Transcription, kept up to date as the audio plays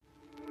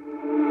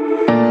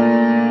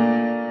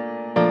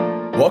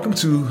Welcome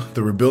to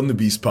the Rebuilding the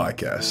Beast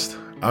podcast.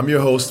 I'm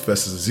your host,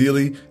 Festus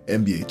Ezeli,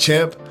 NBA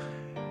champ,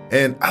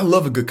 and I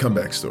love a good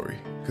comeback story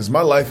because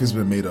my life has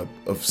been made up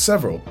of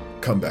several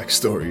comeback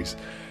stories.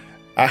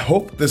 I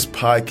hope this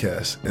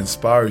podcast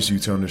inspires you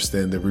to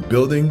understand that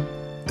rebuilding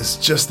is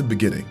just the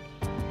beginning.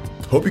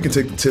 Hope you can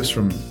take the tips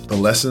from the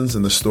lessons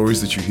and the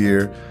stories that you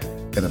hear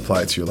and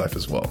apply it to your life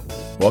as well.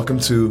 Welcome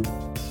to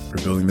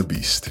Rebuilding the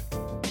Beast.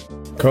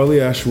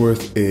 Carly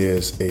Ashworth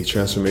is a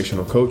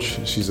transformational coach.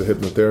 She's a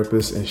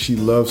hypnotherapist, and she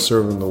loves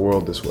serving the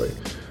world this way.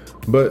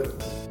 But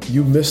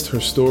you missed her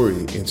story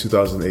in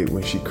 2008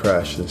 when she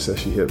crashed and said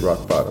she hit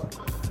rock bottom.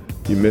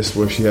 You missed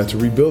where she had to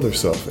rebuild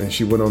herself, and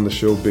she went on the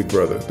show Big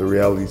Brother, the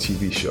reality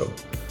TV show,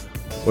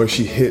 where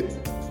she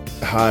hit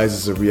highs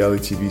as a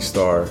reality TV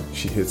star.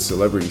 She hit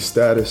celebrity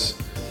status.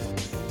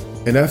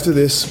 And after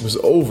this was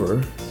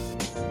over,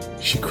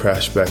 she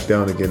crashed back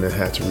down again and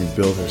had to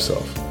rebuild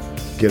herself,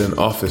 get an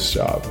office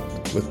job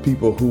with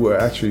people who were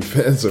actually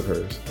fans of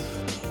hers.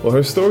 Well,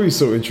 her story is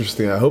so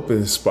interesting. I hope it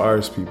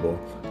inspires people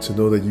to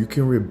know that you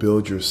can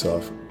rebuild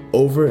yourself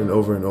over and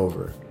over and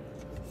over.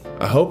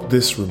 I hope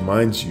this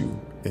reminds you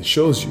and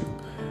shows you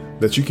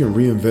that you can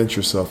reinvent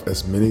yourself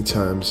as many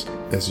times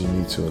as you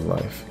need to in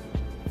life.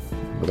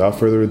 Without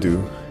further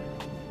ado,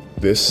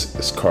 this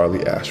is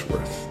Carly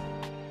Ashworth.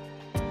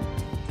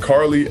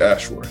 Carly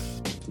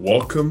Ashworth,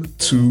 welcome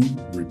to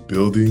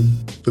Rebuilding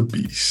the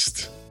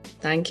Beast.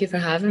 Thank you for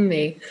having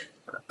me.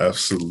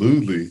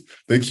 Absolutely.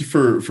 Thank you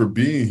for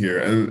being here.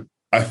 And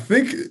I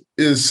think it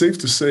is safe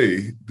to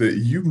say that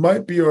you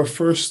might be our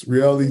first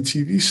reality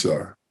TV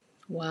star.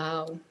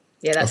 Wow.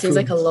 Yeah, that seems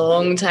like a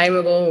long time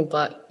ago,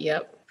 but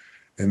yep.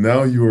 And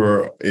now you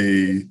are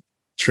a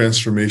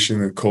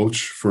transformation and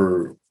coach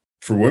for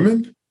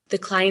women? The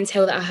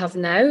clientele that I have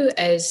now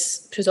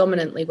is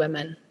predominantly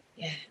women.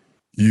 Yeah.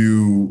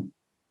 You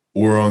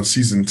were on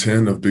season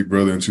 10 of Big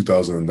Brother in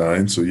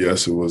 2009. So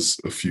yes, it was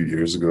a few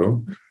years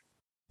ago.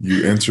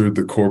 You entered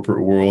the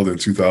corporate world in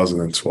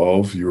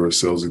 2012. You were a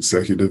sales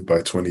executive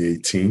by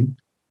 2018.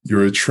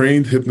 You're a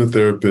trained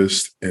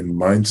hypnotherapist and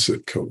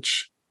mindset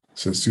coach.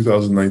 Since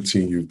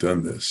 2019, you've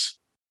done this.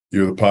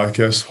 You're the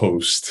podcast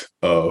host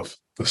of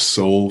the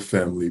Soul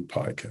Family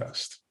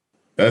Podcast.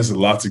 That's a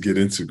lot to get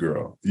into,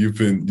 girl. You've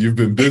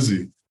been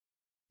busy.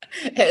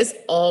 It's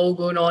all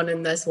going on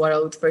in this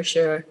world for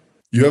sure.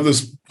 You have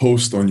this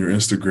post on your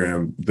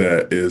Instagram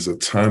that is a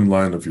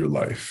timeline of your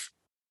life.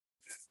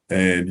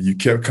 And you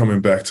kept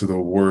coming back to the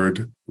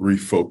word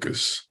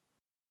refocus.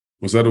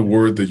 Was that a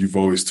word that you've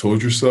always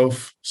told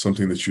yourself,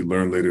 something that you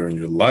learned later in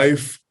your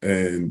life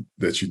and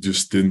that you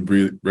just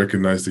didn't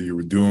recognize that you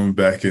were doing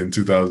back in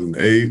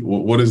 2008?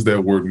 What does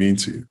that word mean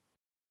to you?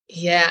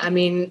 Yeah, I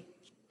mean,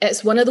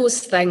 it's one of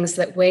those things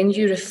that when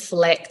you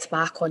reflect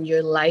back on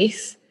your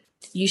life,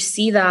 you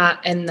see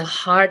that in the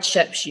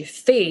hardships you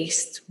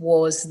faced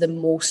was the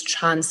most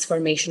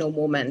transformational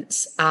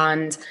moments.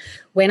 And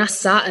when I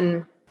sat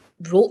and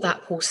wrote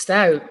that post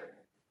out,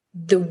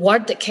 the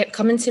word that kept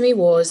coming to me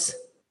was,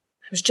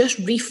 I was just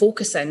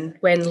refocusing.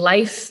 When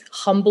life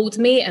humbled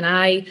me and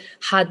I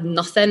had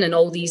nothing in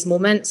all these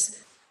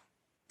moments,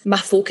 my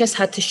focus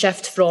had to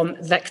shift from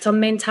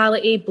victim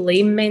mentality,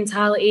 blame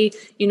mentality.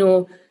 You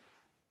know,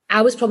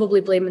 I was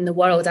probably blaming the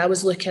world. I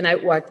was looking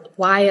outward.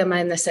 Why am I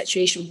in this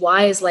situation?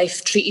 Why has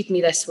life treated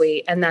me this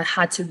way? And I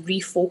had to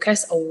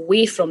refocus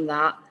away from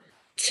that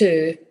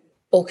to,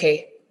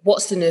 okay,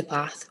 what's the new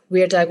path?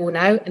 Where do I go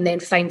now? And then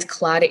find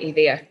clarity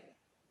there.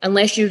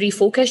 Unless you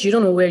refocus, you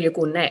don't know where you're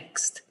going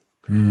next.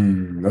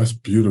 That's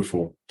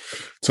beautiful.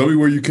 Tell me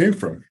where you came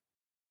from.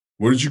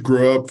 Where did you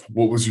grow up?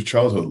 What was your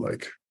childhood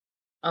like?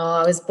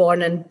 I was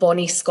born in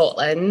Bonnie,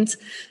 Scotland.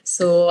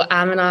 So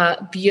I'm in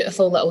a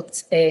beautiful little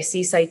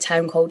seaside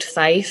town called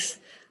Fife.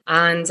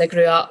 And I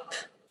grew up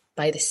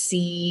by the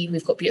sea.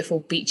 We've got beautiful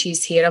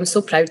beaches here. I'm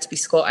so proud to be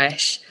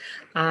Scottish.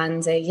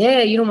 And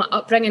my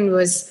upbringing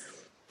was,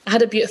 I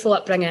had a beautiful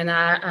upbringing.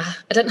 I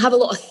didn't have a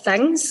lot of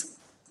things,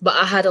 but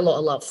I had a lot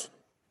of love.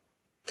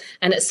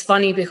 And it's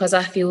funny because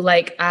I feel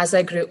like as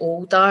I grew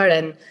older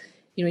and,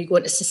 you go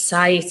into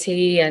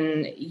society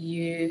and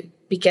you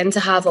begin to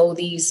have all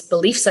these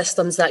belief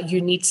systems that you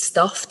need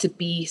stuff to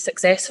be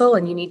successful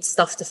and you need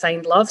stuff to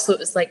find love. So it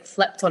was like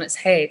flipped on its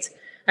head.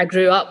 I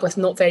grew up with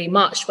not very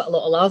much, but a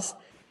lot of love.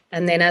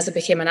 And then as I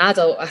became an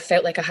adult, I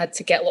felt like I had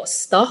to get a lot of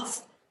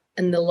stuff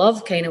and the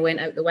love kind of went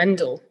out the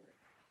window.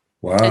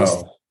 Wow. And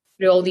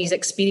through all these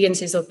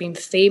experiences of being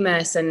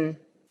famous and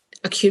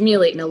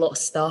accumulating a lot of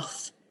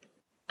stuff,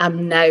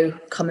 I'm now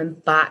coming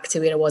back to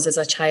where I was as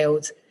a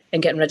child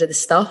and getting rid of the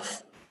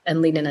stuff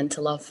and leaning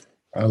into love.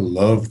 I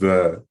love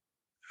that.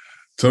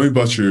 Tell me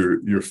about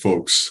your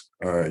folks,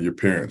 your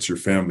parents, your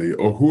family,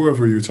 or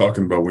whoever you're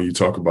talking about when you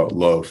talk about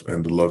love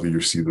and the love that you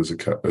received as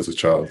a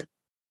child.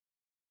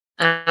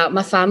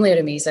 My family are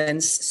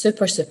amazing,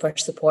 super, super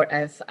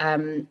supportive.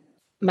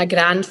 My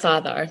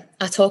grandfather,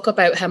 I talk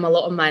about him a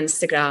lot on my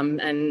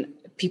Instagram, and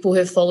people who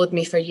have followed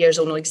me for years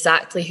will know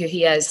exactly who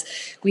he is.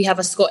 We have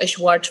a Scottish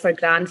word for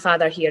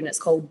grandfather here, and it's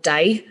called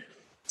die.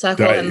 So I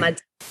call him my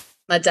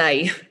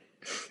die.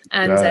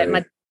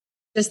 And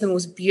just the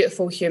most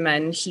beautiful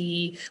human.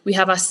 We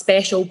have a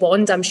special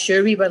bond. I'm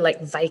sure we were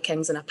like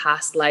Vikings in a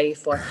past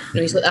life, or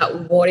he's got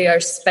that warrior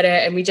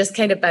spirit, and we just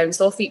kind of bounce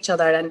off each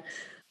other. And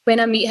when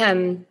I meet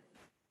him,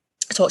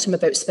 I talk to him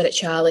about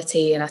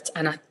spirituality, and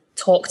I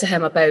talk to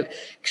him about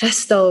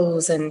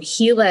crystals and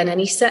healing, and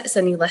he sits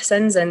and he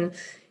listens. And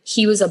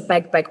he was a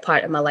big, big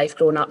part of my life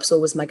growing up. So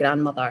was my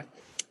grandmother,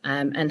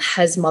 and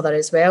his mother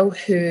as well,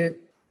 who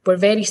were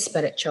very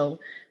spiritual,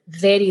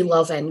 very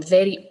loving,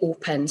 very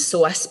open.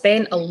 So I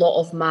spent a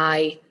lot of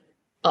my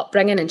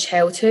upbringing and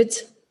childhood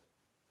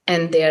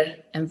in their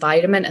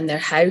environment, in their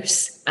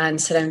house,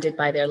 and surrounded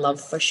by their love,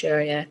 for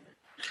sure, yeah.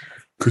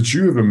 Could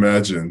you have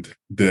imagined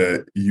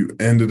that you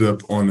ended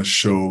up on a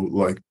show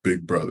like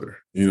Big Brother?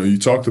 You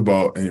talked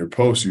about in your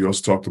post, you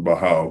also talked about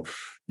how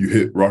you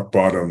hit rock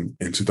bottom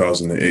in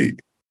 2008,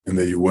 and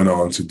then you went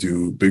on to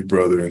do Big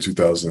Brother in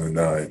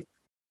 2009.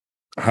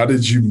 How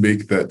did you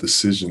make that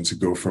decision to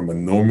go from a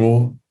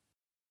normal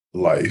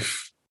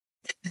life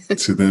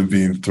to then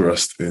being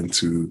thrust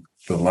into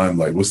the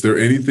limelight? Was there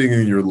anything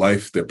in your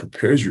life that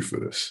prepares you for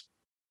this?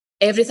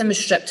 Everything was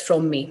stripped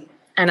from me.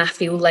 And I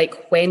feel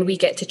like when we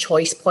get to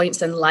choice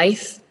points in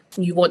life,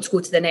 you want to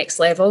go to the next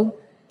level,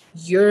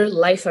 your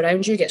life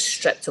around you gets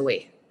stripped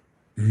away.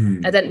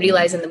 I didn't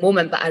realize in the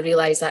moment, but I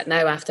realize that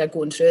now after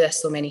going through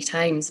this so many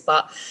times.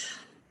 But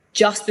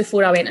just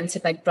before I went into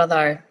Big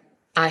Brother,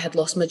 I had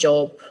lost my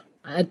job.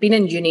 I had been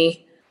in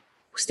uni,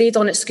 stayed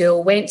on at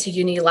school, went to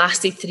uni,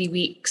 lasted 3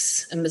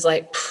 weeks, and was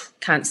like,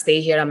 can't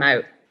stay here, I'm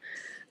out.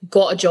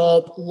 Got a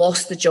job,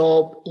 lost the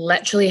job,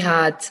 literally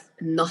had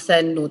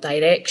nothing, no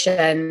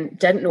direction,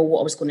 didn't know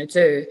what I was going to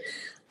do.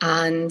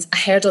 And I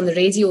heard on the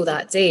radio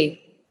that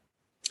day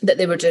that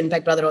they were doing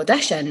Big Brother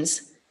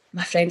auditions.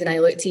 My friend and I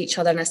looked at each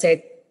other and I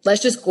said,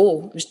 let's just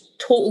go. It was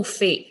total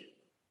fate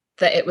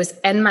that it was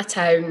in my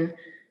town,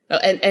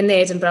 in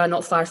Edinburgh,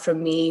 not far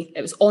from me.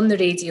 It was on the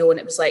radio and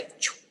it was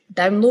like,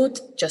 download,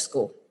 just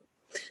go.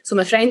 So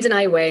my friend and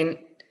I went.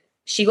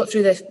 She got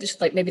through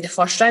maybe the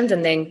first round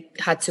and then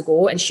had to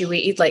go, and she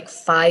waited like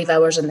 5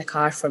 hours in the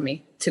car for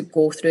me to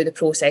go through the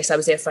process. I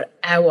was there for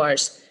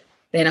hours.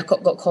 Then I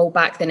got called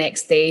back the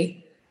next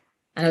day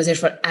and I was there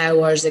for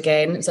hours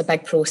again. It was a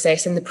big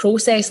process, and the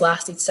process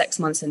lasted 6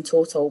 months in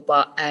total.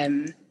 But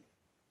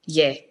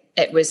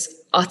it was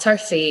utter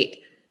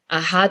fate.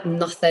 I had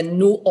nothing,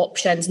 no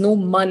options, no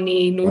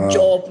money, no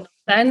job,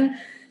 nothing.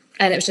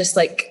 And it was just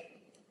like,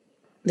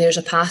 there's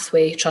a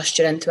pathway, trust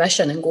your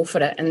intuition and go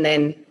for it. And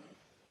then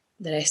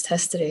the rest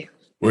history.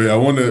 Wait, I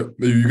want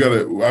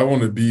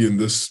to be in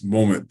this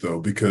moment though,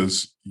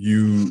 because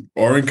you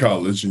are in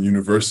college and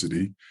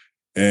university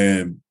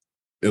and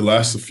it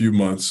lasts a few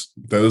months.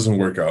 That doesn't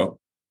work out.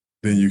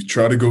 Then you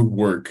try to go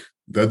work.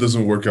 That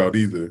doesn't work out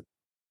either.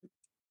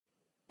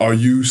 Are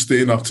you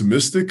staying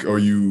optimistic? Are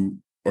you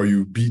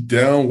beat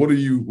down? What are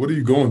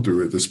you going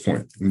through at this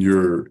point in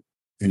your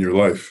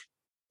life?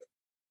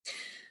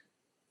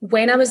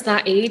 When I was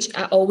that age,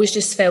 I always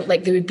just felt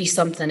like there would be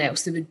something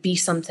else. There would be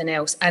something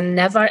else. I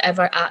never,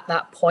 ever at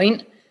that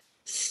point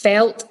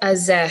felt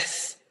as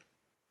if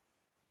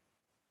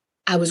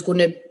I was going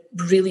to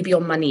really be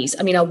on my knees.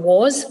 I mean, I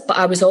was, but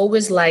I was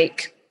always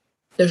like,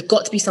 there's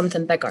got to be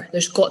something bigger.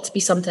 There's got to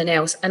be something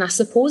else. And I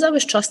suppose I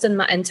was trusting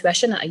my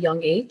intuition at a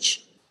young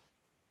age.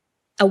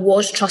 I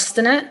was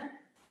trusting it,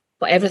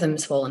 but everything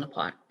was falling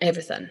apart.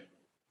 Everything.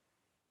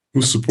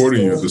 Who's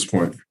supporting you at this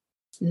point?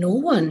 No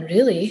one,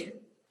 really.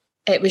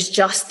 It was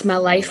just, my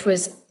life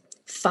was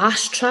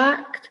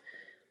fast-tracked.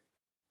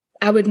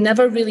 I would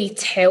never really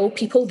tell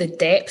people the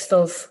depth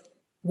of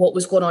what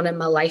was going on in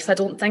my life, I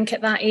don't think,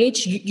 at that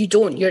age. You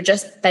don't. You're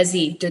just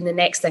busy doing the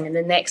next thing and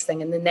the next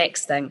thing and the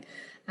next thing.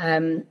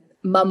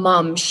 My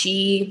mum,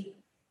 she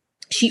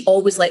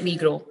always let me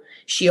grow.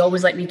 She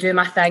always let me do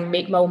my thing,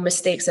 make my own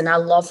mistakes, and I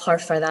love her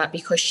for that,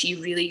 because she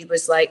really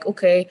was like,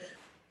 okay,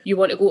 you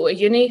want to go to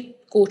uni?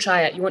 Go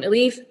try it. You want to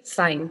leave?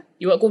 Fine.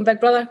 You want to go in Big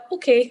Brother?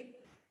 Okay.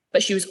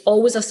 But she was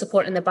always a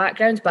support in the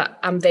background, but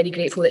I'm very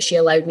grateful that she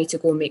allowed me to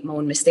go and make my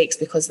own mistakes,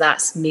 because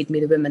that's made me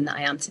the woman that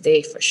I am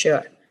today, for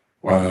sure.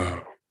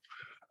 Wow.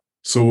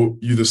 So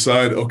you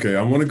decide, okay,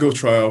 I want to go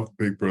try out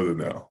Big Brother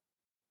now.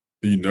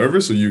 Are you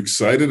nervous? Are you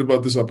excited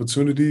about this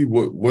opportunity?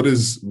 What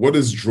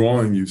is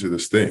drawing you to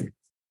this thing?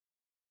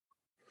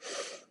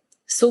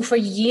 So for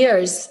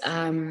years,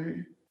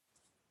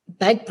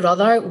 Big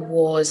Brother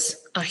was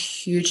a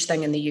huge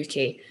thing in the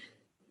UK.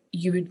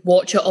 You would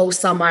watch it all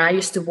summer. I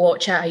used to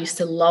watch it. I used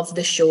to love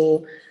the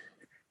show.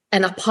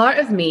 And a part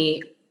of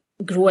me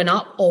growing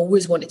up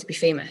always wanted to be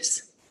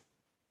famous.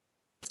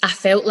 I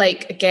felt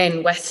like,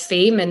 again, with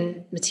fame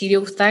and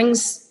material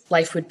things,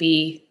 life would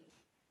be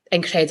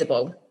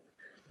incredible.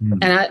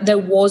 And there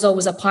was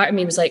always a part of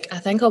me was like, I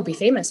think I'll be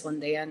famous one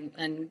day,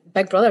 and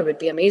Big Brother would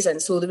be amazing.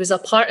 So there was a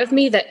part of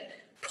me that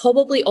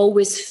probably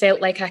always felt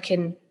like I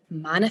can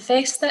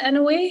manifest it in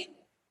a way.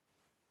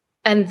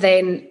 And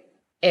then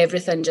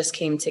everything just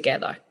came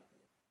together.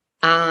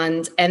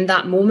 And in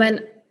that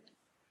moment,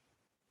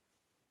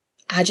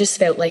 I just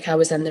felt like I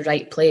was in the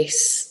right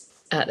place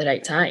at the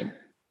right time.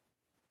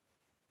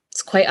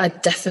 It's quite a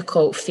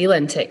difficult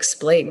feeling to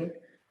explain.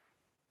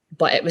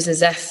 But it was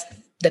as if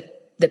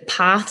the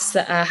paths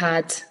that I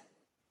had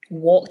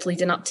walked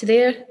leading up to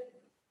there,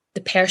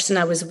 the person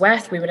I was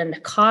with, we were in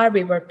the car,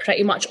 we were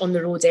pretty much on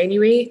the road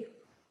anyway.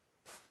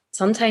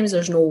 Sometimes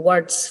there's no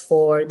words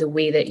for the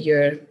way that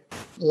your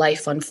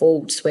life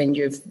unfolds when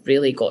you've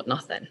really got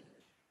nothing.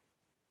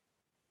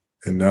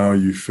 And now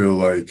you feel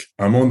like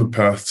I'm on the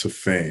path to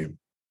fame.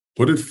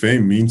 What did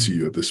fame mean to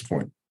you at this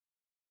point?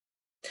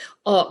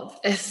 Oh,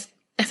 if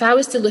I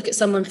was to look at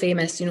someone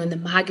famous, in the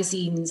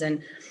magazines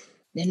and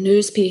the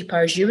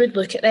newspapers, you would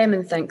look at them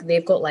and think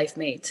they've got life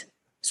made.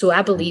 So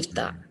I believed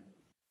that.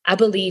 I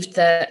believed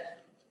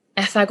that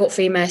if I got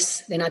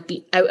famous, then I'd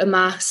be out of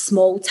my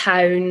small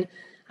town,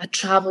 I'd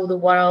travel the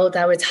world,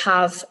 I would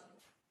have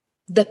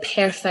the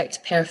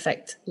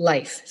perfect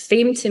life.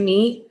 Fame to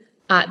me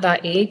at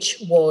that age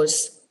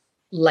was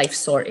life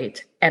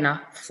sorted in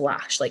a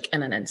flash, like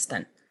in an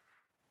instant.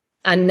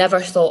 I never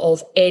thought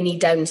of any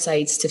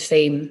downsides to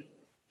fame.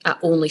 I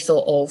only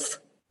thought of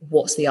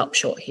what's the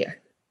upshot here.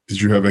 Did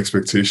you have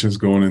expectations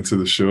going into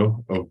the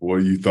show of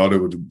what you thought it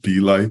would be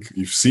like?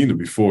 You've seen it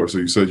before, so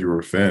you said you were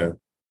a fan.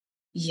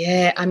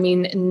 Yeah, I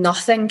mean,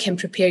 nothing can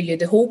prepare you.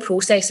 The whole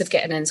process of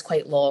getting in is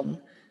quite long.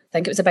 I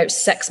think it was about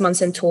 6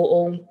 months in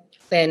total.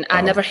 Then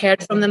I never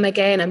heard from them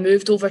again. I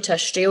moved over to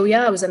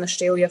Australia. I was in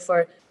Australia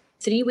for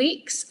 3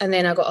 weeks, and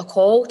then I got a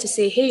call to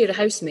say, hey, you're a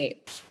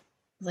housemate.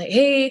 I'm like,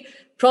 hey,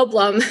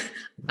 problem.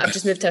 I've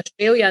just moved to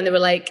Australia. And they were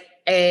like,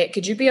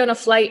 could you be on a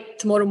flight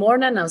tomorrow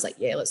morning? And I was like,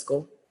 yeah, let's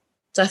go.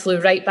 So I flew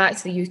right back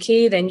to the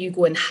UK. Then you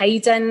go in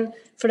hiding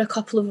for a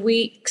couple of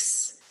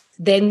weeks.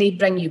 Then they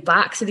bring you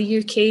back to the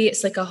UK.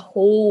 It's like a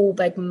whole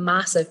big,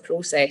 massive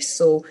process.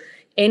 So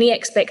any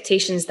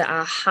expectations that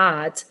I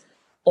had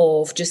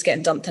of just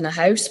getting dumped in a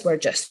house were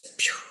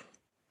just,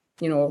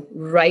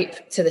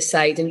 right to the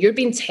side. And you're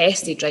being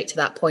tested right to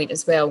that point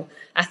as well.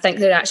 I think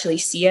they're actually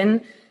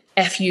seeing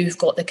if you've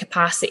got the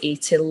capacity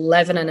to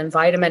live in an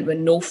environment with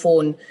no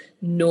phone,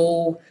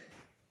 no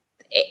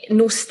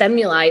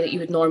stimuli that you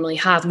would normally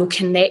have, no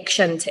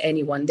connection to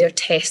anyone. They're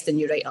testing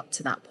you right up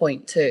to that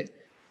point too.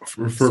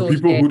 For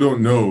people who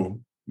don't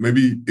know,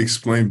 maybe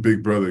explain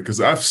Big Brother,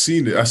 because I've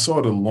seen it. I saw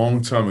it a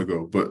long time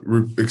ago, but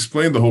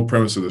explain the whole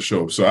premise of the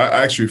show. So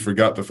I actually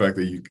forgot the fact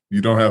that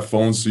you don't have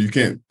phones, so you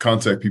can't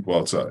contact people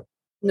outside.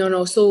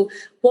 No. So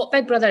what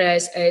Big Brother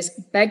is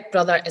Big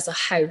Brother is a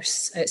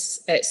house.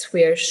 It's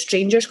where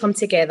strangers come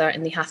together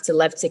and they have to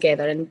live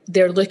together, and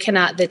they're looking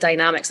at the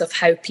dynamics of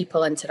how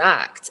people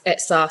interact.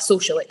 It's a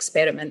social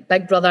experiment.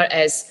 Big Brother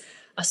is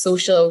a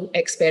social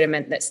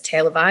experiment that's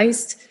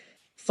televised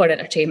for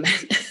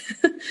entertainment.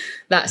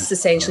 That's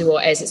essentially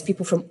what it is. It's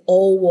people from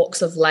all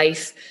walks of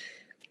life,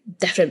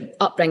 different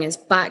upbringings,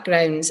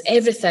 backgrounds,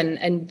 everything,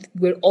 and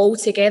we're all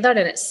together,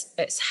 and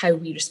it's how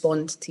we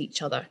respond to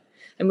each other.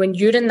 And when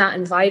you're in that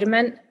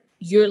environment,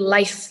 your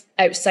life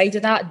outside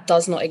of that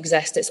does not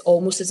exist. It's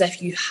almost as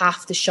if you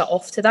have to shut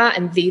off to that,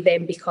 and they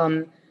then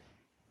become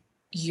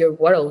your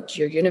world,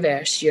 your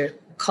universe, your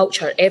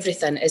culture.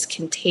 Everything is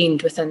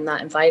contained within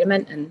that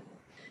environment. And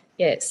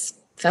yeah, it's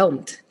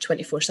filmed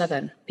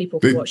 24/7. People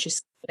can watch you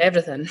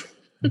everything.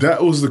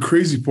 That was the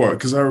crazy part,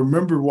 because I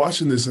remember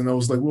watching this and I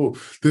was like, whoa,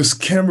 there's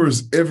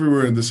cameras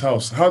everywhere in this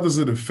house. How does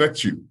it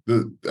affect you?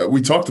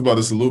 We talked about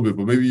this a little bit,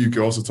 but maybe you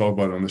could also talk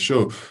about it on the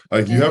show.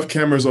 Like, you have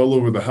cameras all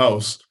over the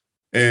house.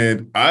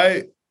 And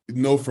I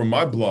know from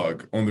my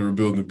blog on the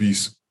Rebuilding the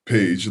Beast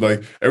page,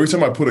 like, every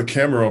time I put a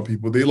camera on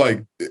people, they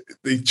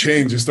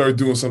change and start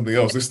doing something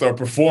else. They start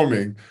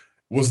performing.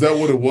 Was that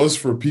what it was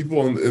for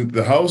people in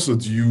the house, or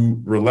do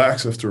you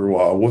relax after a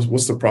while?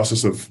 What's the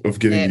process of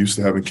getting used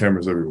to having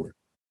cameras everywhere?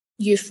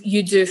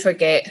 You do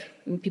forget.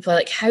 And people are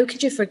like, how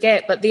could you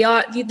forget? But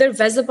they're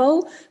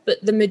visible, but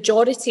the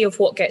majority of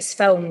what gets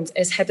filmed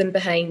is hidden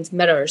behind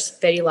mirrors,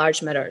 very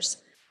large mirrors.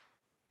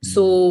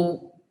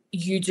 So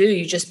you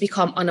just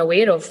become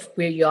unaware of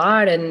where you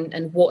are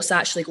and what's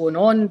actually going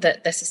on,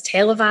 that this is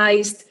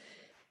televised.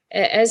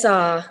 It is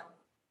a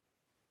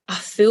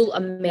full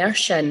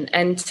immersion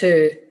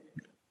into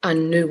a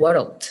new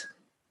world.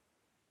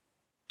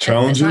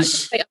 Challenges?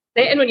 It's quite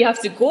upsetting when you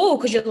have to go,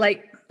 because you're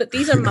like, but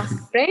these are my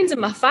friends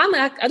and my family.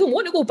 I don't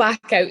want to go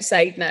back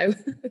outside now.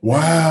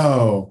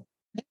 Wow.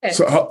 Yeah.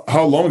 So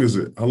how long is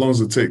it? How long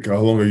does it take? How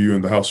long are you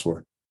in the house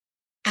for?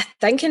 I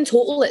think in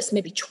total it's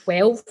maybe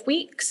 12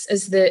 weeks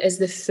is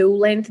the full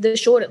length of the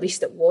show, or at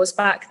least it was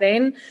back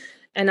then.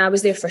 And I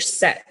was there for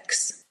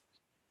 6.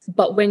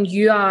 But when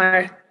you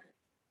are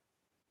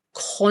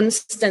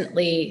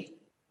constantly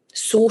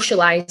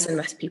socializing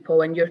with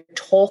people and you're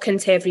talking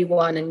to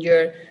everyone and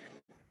you're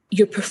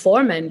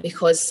performing,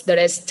 because there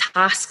is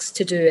tasks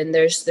to do and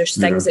there's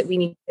things that we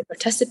need to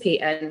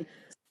participate in.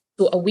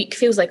 So a week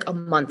feels like a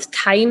month.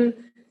 Time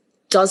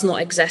does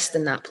not exist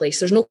in that place.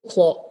 There's no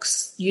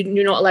clocks.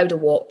 You're not allowed to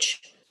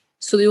watch.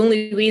 So the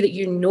only way that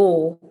you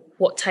know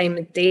what time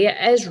of day it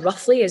is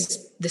roughly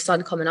is the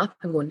sun coming up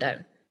and going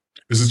down.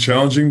 Is it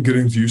challenging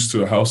getting used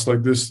to a house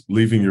like this,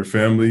 leaving your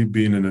family,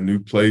 being in a new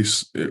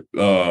place?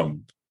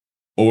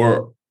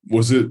 Or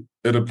was it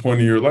at a point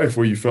in your life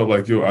where you felt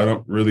like, I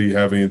don't really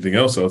have anything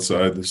else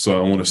outside, so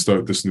I want to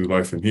start this new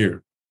life in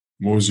here?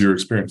 What was your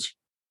experience?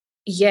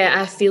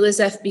 Yeah, I feel as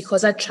if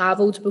because I'd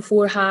travelled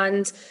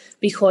beforehand,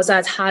 because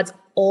I'd had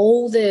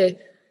all the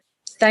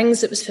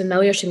things that was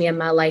familiar to me in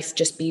my life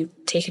just be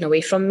taken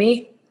away from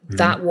me,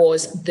 that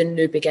was the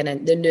new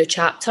beginning, the new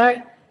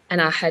chapter.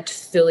 And I had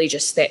fully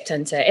just stepped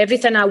into it.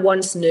 Everything I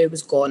once knew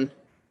was gone.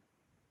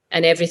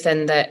 And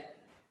everything that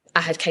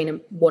I had kind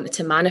of wanted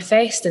to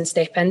manifest and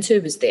step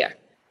into was there.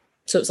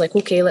 So it was like,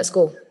 okay, let's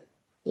go.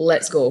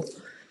 Let's go.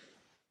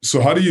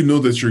 So how do you know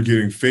that you're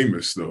getting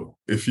famous, though?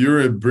 If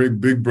you're at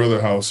Big Brother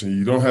house and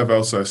you don't have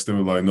outside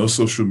stimuli, no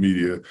social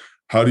media,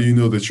 how do you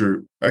know that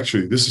you're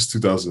actually, this is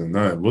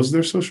 2009. Was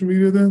there social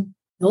media then?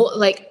 No,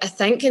 like I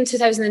think in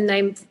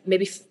 2009,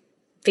 maybe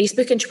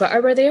Facebook and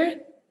Twitter were there,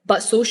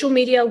 but social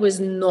media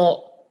was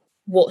not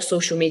what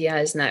social media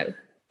is now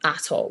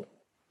at all.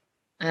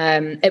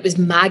 It was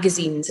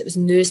magazines, it was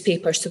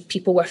newspapers, so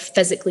people were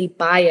physically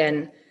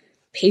buying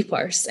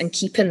papers and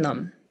keeping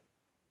them.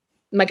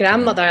 My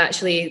grandmother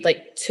actually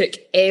like took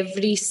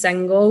every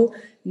single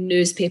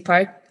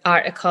newspaper,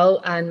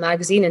 article and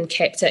magazine and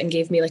kept it and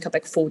gave me like a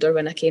big folder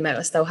when I came out.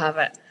 I still have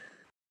it.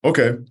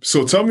 Okay.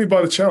 So tell me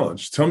about a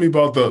challenge. Tell me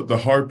about the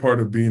hard part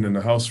of being in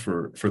the house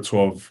for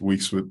 12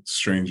 weeks with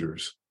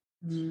strangers.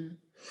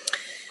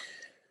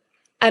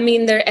 I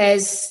mean, there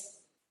is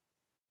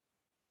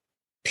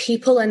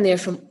people in there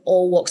from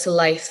all walks of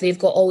life. They've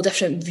got all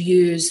different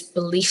views,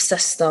 belief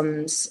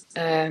systems.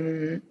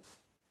 And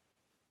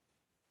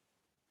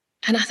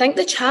I think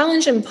the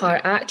challenging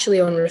part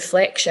actually on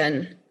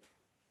reflection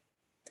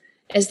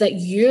is that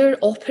you're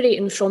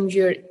operating from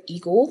your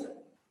ego.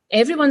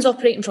 Everyone's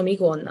operating from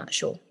ego on that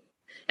show.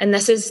 And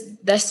this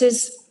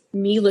is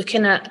me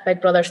looking at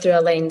Big Brother through a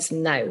lens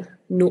now,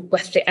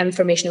 with the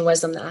information and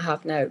wisdom that I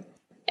have now.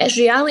 It's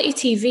reality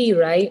TV,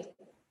 right?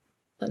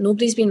 But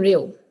nobody's been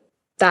real.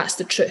 That's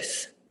the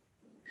truth.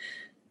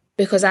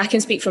 Because I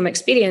can speak from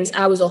experience,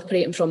 I was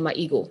operating from my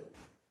ego.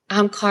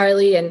 I'm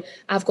Carly and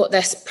I've got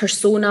this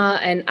persona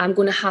and I'm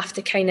going to have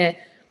to kind of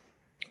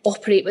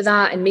operate with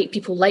that and make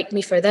people like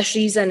me for this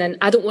reason, and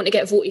I don't want to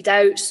get voted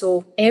out.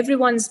 So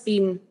everyone's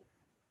been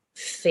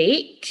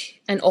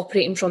fake and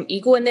operating from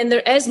ego. And then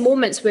there is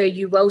moments where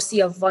you will see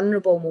a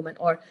vulnerable moment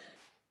or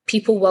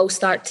people will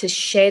start to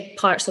shed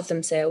parts of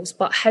themselves.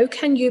 But how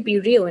can you be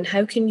real and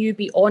how can you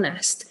be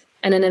honest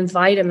in an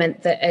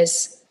environment that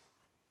is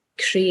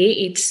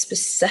created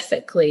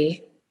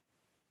specifically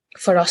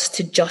for us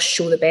to just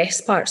show the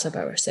best parts of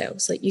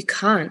ourselves? Like, you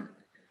can't.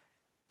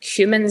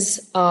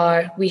 Humans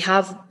we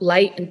have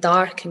light and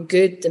dark and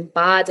good and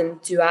bad and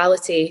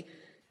duality.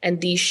 And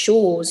these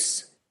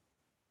shows,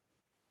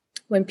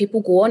 when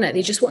people go on it,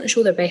 they just want to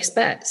show their best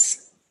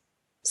bits.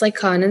 It's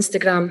like an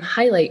Instagram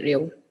highlight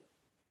reel.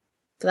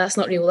 But that's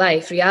not real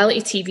life. Reality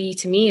TV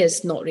to me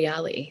is not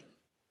reality.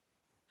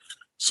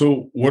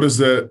 So what is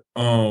that?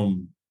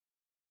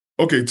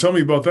 Okay, tell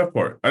me about that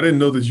part. I didn't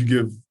know that you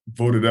get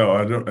voted out.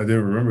 I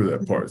didn't remember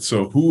that part.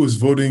 So who was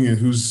voting and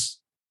who's...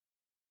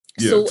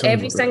 Yeah, so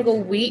every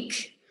single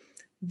week,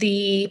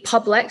 the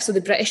public, so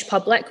the British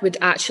public, would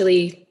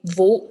actually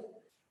vote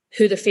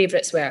who their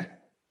favourites were.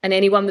 And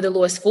anyone with the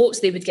lowest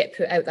votes, they would get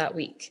put out that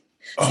week.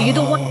 So you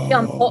don't want to be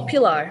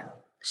unpopular.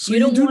 So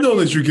you do know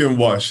that you're getting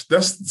watched.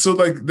 That's so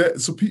like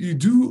that. So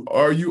you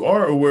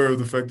are aware of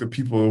the fact that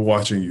people are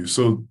watching you.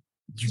 So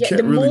you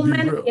can't really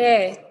be real.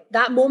 Yeah,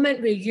 that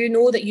moment where you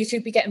know that you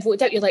could be getting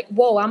voted out, you're like,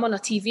 whoa, I'm on a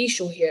TV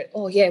show here.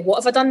 Oh yeah, what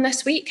have I done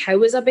this week? How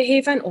was I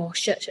behaving? Oh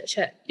shit.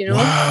 You know?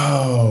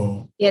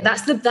 Wow. Yeah,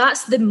 that's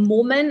the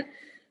moment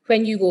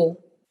when you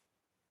go,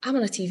 I'm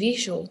on a TV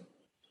show.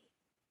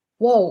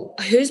 Whoa,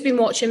 who's been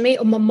watching me?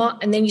 Oh, my mum.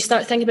 And then you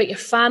start thinking about your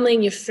family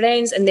and your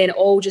friends, and then it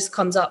all just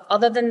comes up.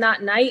 Other than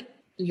that night,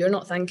 you're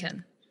not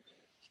thinking.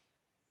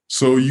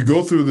 So you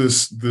go through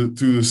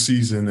through the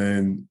season,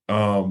 and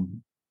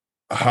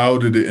how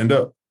did it end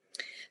up?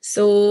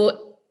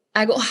 So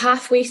I got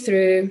halfway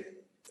through.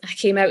 I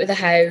came out of the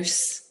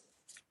house.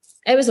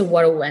 It was a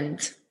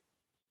whirlwind.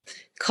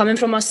 Coming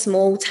from a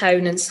small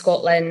town in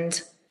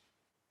Scotland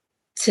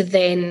to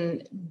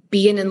then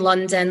being in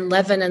London,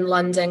 living in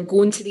London,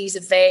 going to these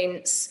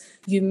events,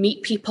 you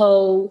meet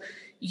people,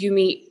 you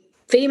meet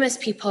famous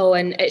people,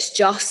 and it's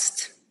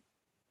just,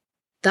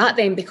 that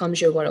then becomes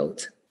your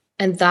world.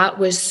 And that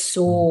was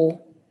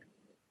so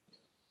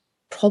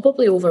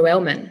probably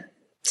overwhelming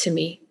to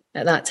me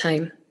at that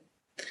time.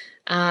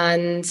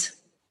 And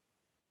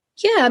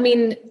yeah, I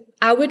mean,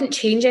 I wouldn't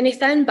change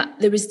anything, but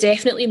there was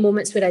definitely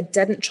moments where I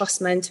didn't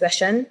trust my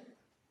intuition.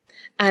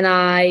 And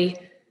I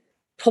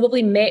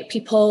probably met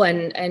people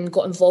and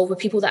got involved with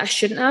people that I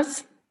shouldn't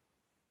have.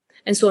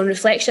 And so in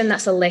reflection,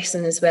 that's a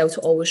lesson as well,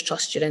 to always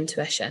trust your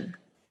intuition.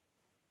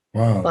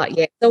 Wow. But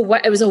yeah, so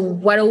it was a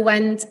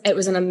whirlwind. It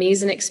was an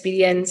amazing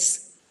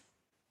experience.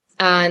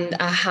 And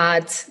I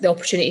had the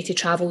opportunity to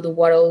travel the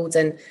world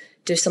and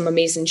do some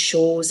amazing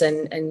shows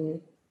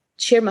and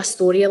share my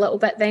story a little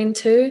bit then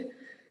too.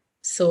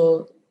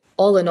 So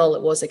all in all,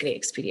 it was a great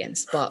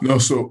experience. But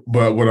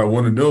what I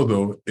want to know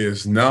though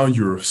is now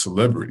you're a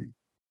celebrity.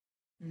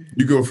 Mm-hmm.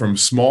 You go from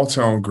small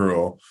town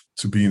girl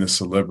to being a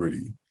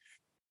celebrity.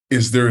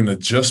 is there an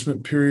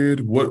adjustment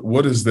period?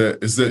 What is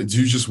that? Is that,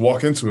 do you just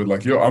walk into it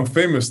like, yo, I'm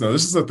famous now.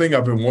 This is the thing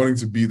I've been wanting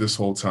to be this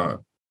whole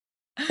time.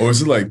 Or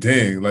is it like,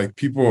 dang, like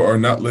people are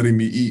not letting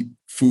me eat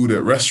food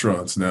at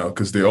restaurants now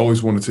because they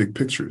always want to take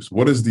pictures?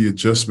 What is the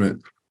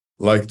adjustment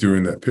like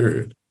during that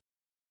period?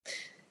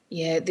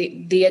 Yeah,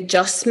 the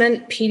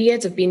adjustment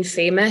period of being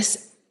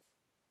famous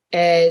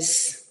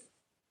is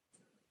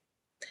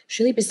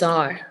really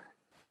bizarre,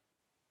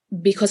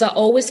 because I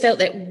always felt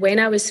that when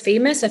I was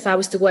famous, if I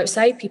was to go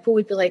outside, people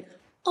would be like,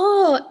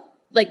 oh,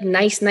 like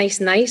nice, nice,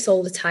 nice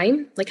all the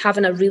time, like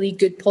having a really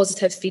good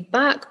positive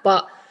feedback.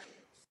 But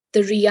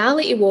the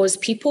reality was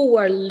people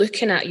were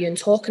looking at you and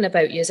talking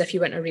about you as if you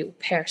weren't a real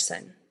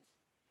person.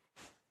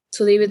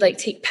 So they would like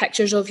take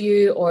pictures of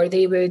you, or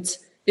there'd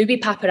be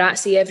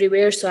paparazzi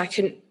everywhere. So I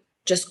couldn't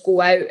just go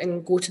out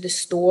and go to the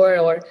store,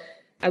 or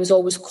I was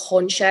always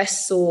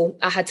conscious. So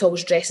I had to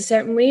always dress a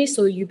certain way.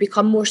 So you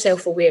become more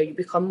self-aware, you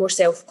become more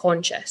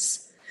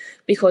self-conscious,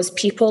 because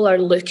people are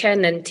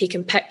looking and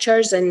taking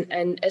pictures, and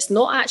it's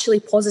not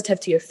actually positive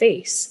to your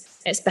face.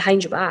 It's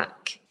behind your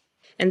back.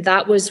 And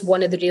that was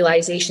one of the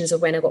realizations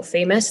of when I got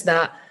famous,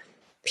 that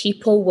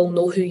people will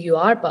know who you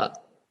are,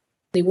 but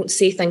they won't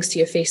say things to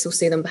your face, they'll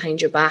say them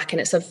behind your back.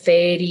 And it's a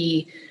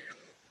very,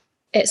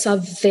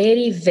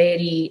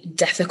 very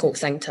difficult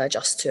thing to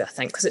adjust to, I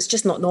think, because it's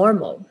just not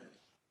normal.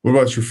 What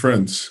about your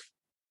friends,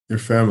 your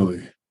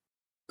family?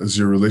 Has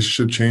your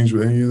relationship changed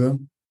with any of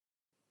them?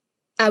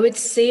 I would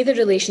say the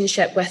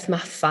relationship with my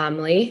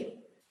family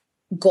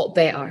got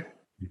better,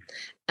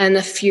 and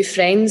a few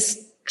friends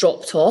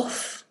dropped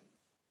off.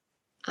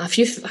 A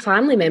few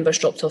family members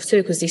dropped off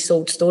too, because they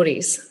sold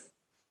stories.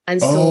 And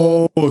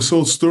so,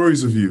 sold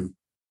stories of you.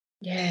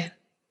 Yeah.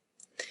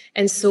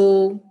 And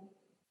so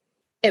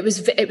it was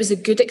a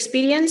good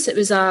experience. It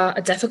was a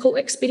difficult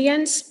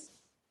experience,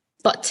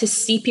 but to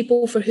see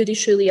people for who they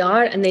truly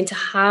are, and then to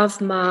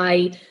have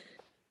my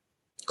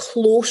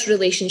close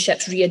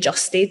relationships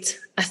readjusted,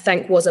 I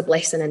think was a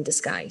blessing in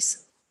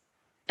disguise.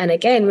 And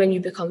again, when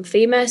you become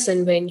famous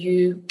and when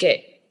you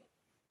get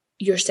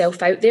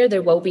yourself out there,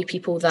 there will be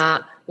people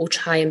that will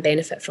try and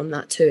benefit from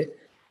that too.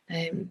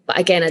 But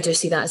again, I do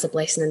see that as a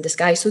blessing in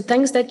disguise. So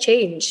things did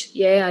change.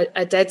 Yeah,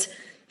 I did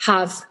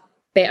have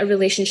better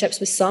relationships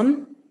with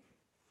some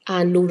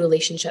and no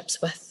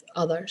relationships with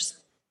others.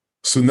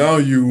 So now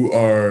you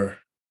are,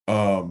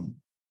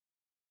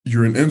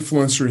 you're an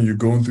influencer and you're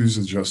going through these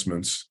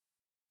adjustments,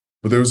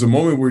 but there was a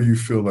moment where you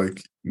feel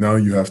like now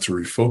you have to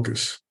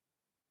refocus.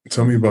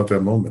 Tell me about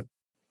that moment.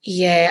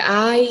 Yeah,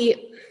 I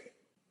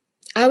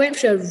went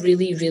through a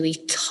really, really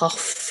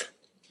tough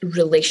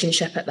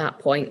relationship at that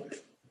point.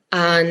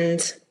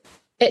 And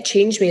it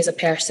changed me as a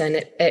person.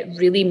 It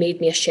really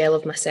made me a shell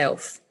of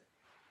myself.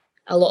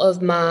 A lot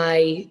of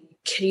my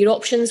career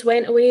options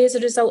went away as a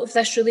result of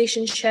this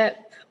relationship.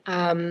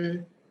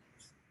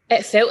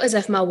 It felt as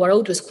if my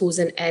world was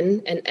closing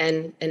in and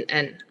in and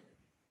in.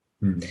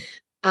 Mm.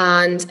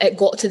 And it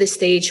got to the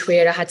stage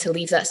where I had to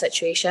leave that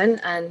situation.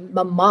 And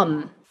my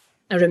mum,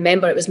 I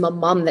remember it was my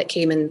mum that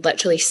came and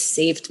literally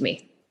saved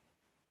me.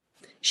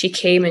 She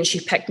came and she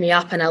picked me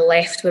up, and I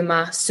left with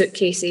my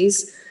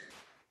suitcases,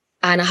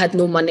 and I had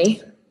no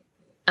money.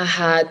 I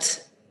had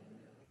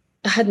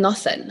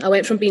nothing. I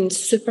went from being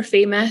super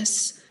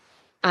famous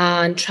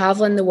and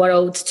traveling the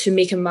world to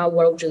making my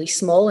world really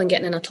small and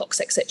getting in a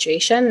toxic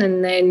situation.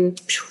 And then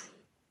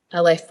I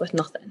left with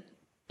nothing,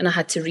 and I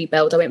had to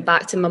rebuild. I went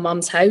back to my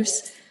mum's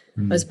house.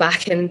 I was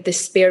back in the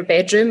spare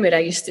bedroom where I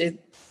used to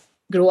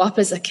grow up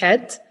as a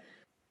kid.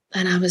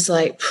 And I was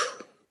like,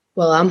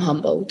 well, I'm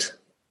humbled.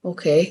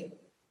 Okay,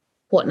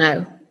 what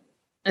now?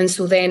 And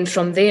so then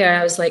from there,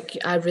 I was like,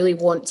 I really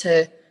want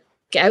to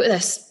get out of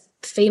this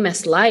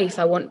famous life.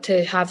 I want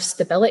to have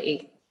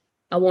stability.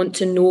 I want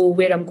to know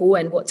where I'm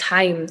going, what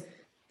time,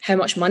 how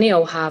much money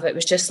I'll have. It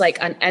was just like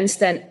an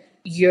instant,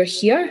 you're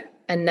here,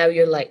 and now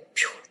you're like,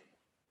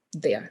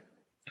 there.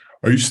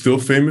 Are you still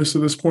famous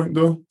at this point,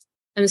 though?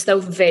 I'm still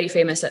very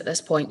famous at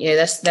this point. Yeah,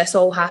 this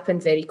all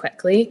happened very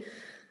quickly.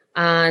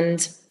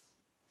 And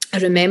I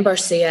remember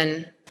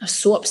saying, I was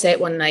so upset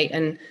one night,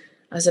 and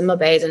I was in my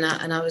bed, and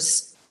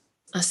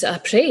I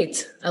prayed.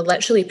 I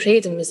literally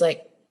prayed and was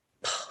like,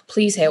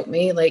 please help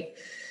me. Like,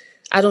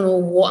 I don't know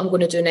what I'm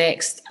going to do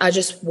next. I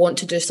just want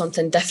to do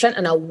something different,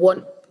 and I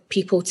want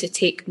people to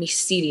take me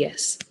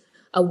serious.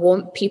 I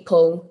want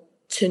people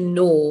to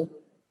know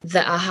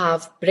that I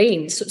have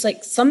brains. So it's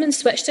like something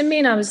switched in me,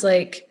 and I was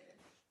like,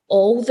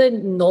 all the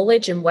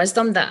knowledge and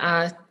wisdom that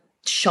I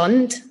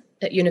shunned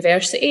at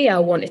university, I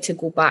wanted to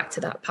go back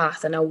to that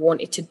path, and I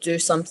wanted to do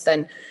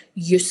something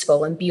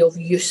useful and be of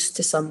use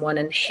to someone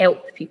and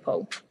help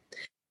people.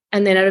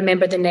 And then I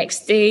remember the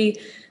next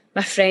day,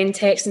 my friend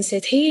texted and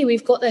said, hey,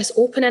 we've got this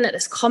opening at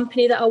this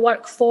company that I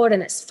work for,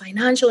 and it's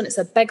financial, and it's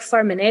a big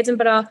firm in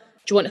Edinburgh.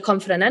 Do you want to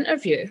come for an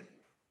interview?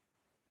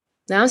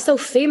 Now I'm still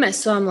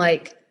famous, so I'm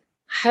like,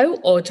 how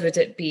odd would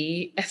it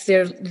be if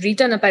they're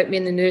reading about me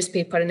in the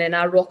newspaper and then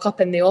I rock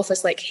up in the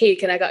office like, hey,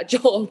 can I get a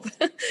job?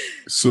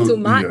 So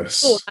my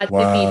ego had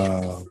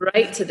to be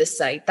right to the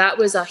side. That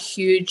was a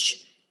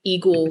huge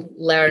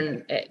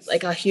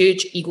like a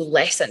huge ego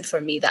lesson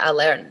for me that I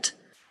learned,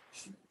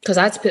 because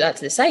I had to put that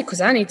to the side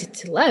because I needed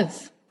to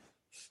live.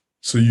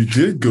 So you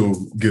did go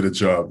get a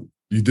job.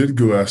 You did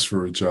go ask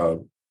for a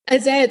job. I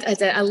did.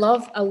 I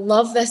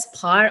love this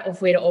part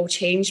of where it all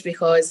changed,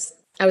 because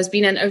I was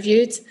being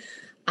interviewed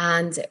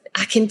and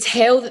I can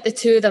tell that the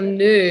two of them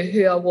knew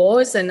who I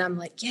was. And I'm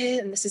like, yeah,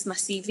 and this is my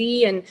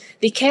CV. And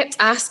they kept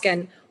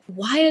asking,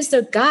 why is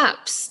there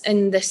gaps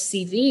in this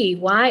CV?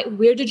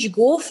 Where did you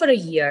go for a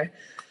year?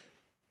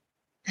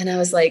 And I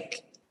was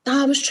like,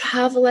 I was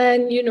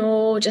traveling,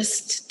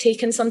 just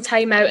taking some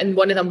time out. And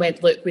one of them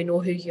went, look, we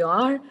know who you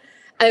are.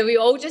 And we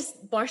all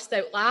just burst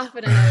out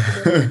laughing. And I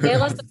was like,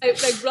 tell us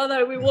about Big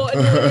Brother. We want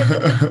to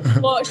know.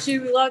 We watched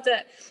you. We loved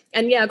it.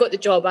 And yeah, I got the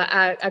job.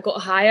 I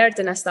got hired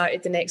and I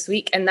started the next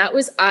week. And that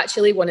was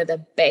actually one of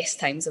the best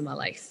times of my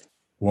life.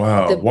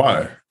 Wow.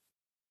 Why?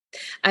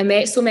 I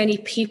met so many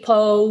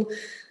people,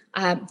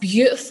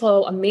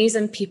 beautiful,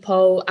 amazing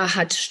people. I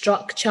had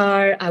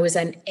structure. I was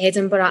in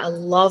Edinburgh. I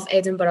love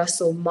Edinburgh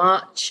so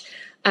much.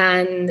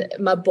 And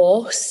my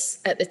boss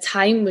at the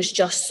time was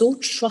just so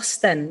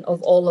trusting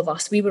of all of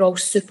us. We were all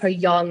super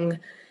young,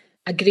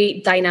 a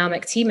great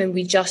dynamic team, and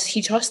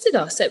he trusted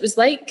us. It was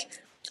like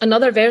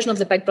another version of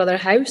the Big Brother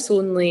house,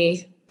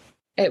 only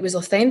it was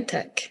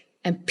authentic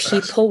and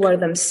people were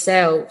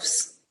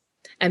themselves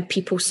and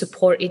people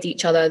supported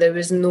each other. There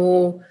was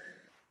no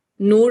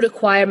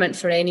requirement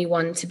for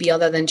anyone to be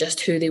other than just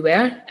who they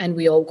were, and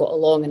we all got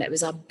along, and it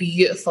was a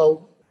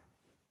beautiful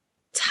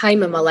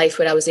time in my life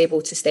where I was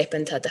able to step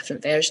into a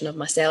different version of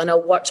myself, and I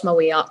worked my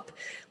way up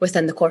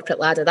within the corporate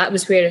ladder. That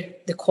was where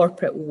the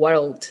corporate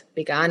world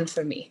began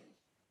for me.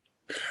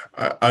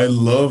 I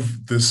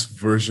love this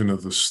version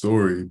of the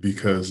story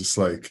because it's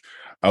like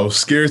I was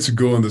scared to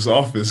go in this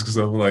office because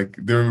I'm like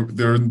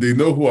they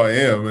know who I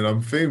am and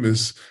I'm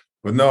famous,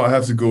 but now I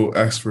have to go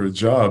ask for a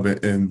job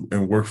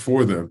and work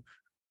for them.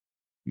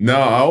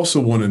 Now I also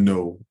want to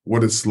know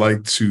what it's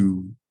like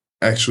to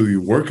actually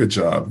work a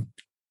job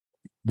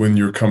when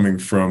you're coming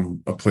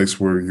from a place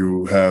where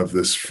you have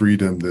this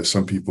freedom that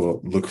some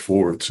people look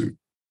forward to.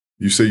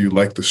 You say you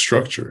like the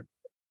structure.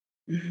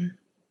 Mm-hmm.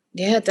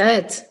 Yeah, I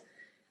did.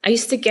 I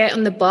used to get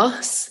on the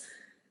bus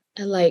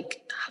at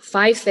like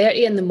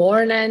 5:30 in the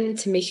morning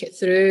to make it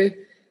through.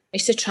 I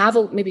used to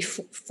travel maybe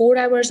 4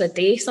 hours a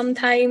day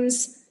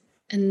sometimes,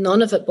 and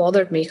none of it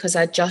bothered me because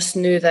I just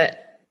knew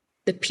that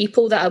the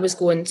people that I was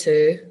going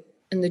to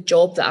and the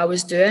job that I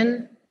was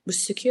doing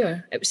was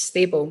secure. It was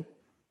stable.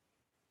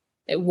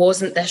 It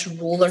wasn't this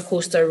roller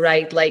coaster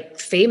ride like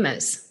fame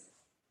is.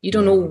 You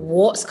don't know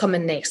what's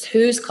coming next,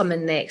 who's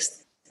coming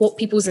next, what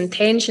people's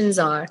intentions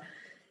are.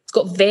 It's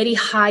got very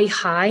high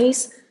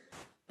highs,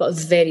 but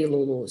very low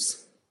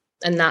lows.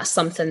 And that's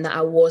something that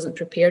I wasn't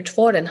prepared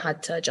for and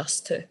had to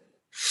adjust to.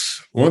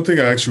 One thing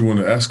I actually want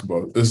to ask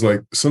about is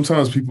like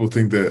sometimes people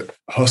think that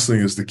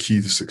hustling is the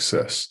key to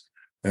success.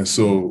 And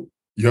so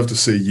you have to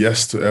say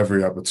yes to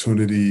every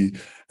opportunity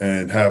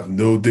and have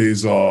no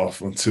days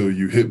off until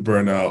you hit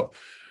burnout.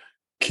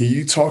 Can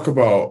you talk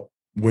about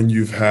when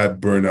you've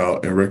had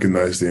burnout and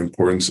recognize the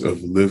importance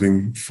of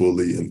living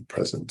fully in the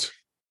present?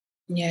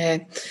 Yeah.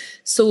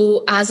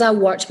 So as I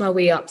worked my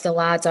way up the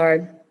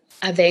ladder,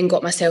 I then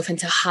got myself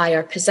into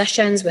higher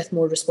positions with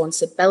more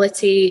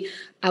responsibility.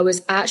 I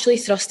was actually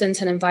thrust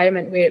into an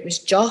environment where it was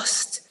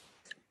just,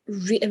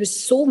 it was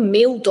so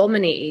male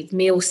dominated,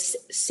 male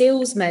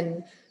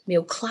salesmen,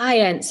 male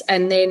clients.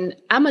 And then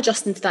I'm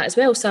adjusting to that as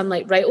well. So I'm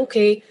like, right,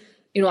 okay,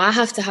 I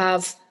have to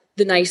have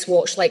the nice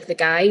watch like the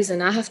guys,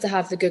 and I have to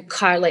have the good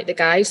car like the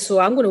guys. So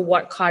I'm going to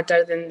work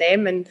harder than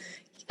them. And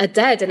I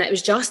did. And it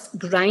was just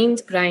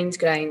grind.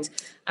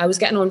 I was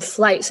getting on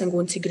flights and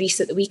going to Greece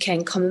at the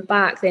weekend, coming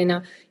back. Then,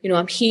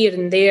 I'm here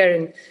and there,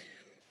 and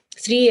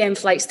 3 a.m.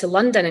 flights to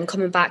London and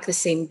coming back the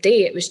same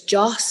day. It was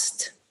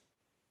just,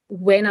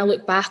 when I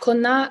look back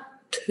on that,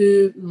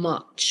 too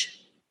much.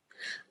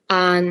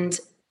 And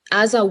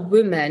as a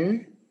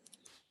woman,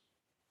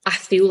 I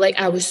feel like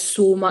I was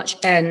so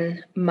much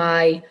in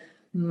my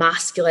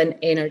masculine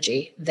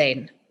energy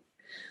then,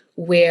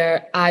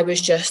 where I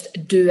was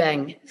just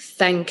doing,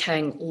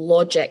 thinking,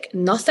 logic.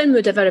 Nothing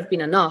would ever have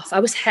been enough. I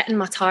was hitting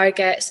my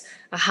targets.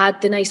 I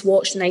had the nice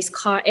watch, the nice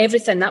car,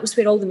 everything. That was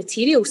where all the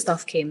material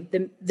stuff came.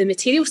 The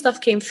material stuff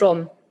came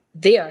from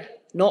there,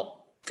 not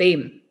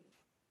fame.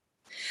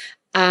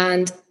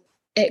 And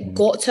it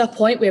got to a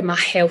point where my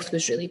health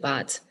was really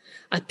bad.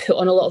 I put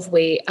on a lot of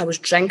weight. I was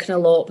drinking a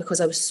lot because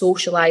I was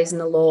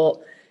socialising a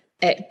lot.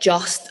 It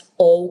just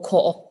all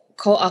caught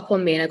up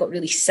on me, and I got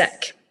really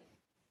sick.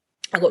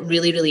 I got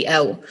really, really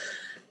ill.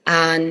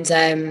 And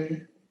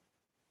then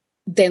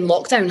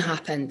lockdown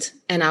happened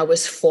and I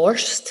was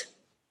forced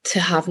to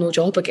have no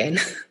job again.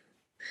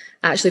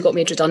 I actually got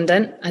made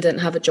redundant. I didn't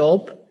have a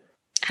job.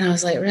 And I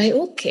was like, right,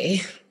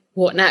 okay,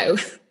 what now?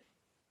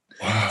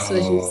 Wow. So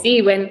as you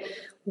see,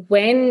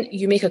 when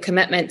you make a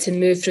commitment to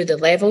move through the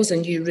levels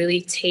and you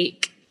really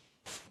take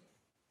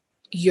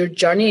your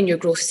journey and your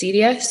growth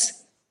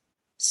serious,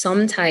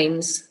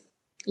 sometimes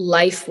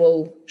life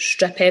will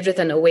strip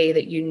everything away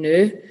that you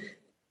knew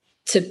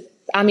to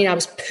I mean, I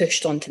was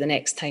pushed on to the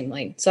next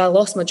timeline. So I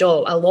lost my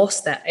job. I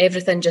lost it.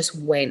 Everything just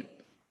went.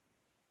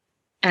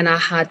 And I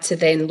had to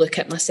then look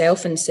at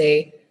myself and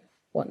say,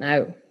 what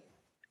now?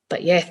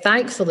 But yeah,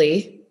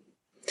 thankfully,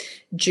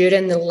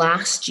 during the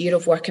last year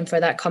of working for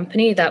that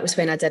company, that was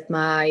when I did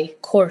my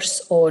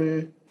course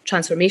on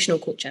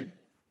transformational coaching.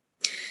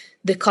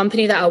 The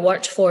company that I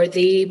worked for,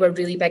 they were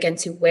really big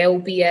into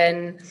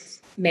well-being,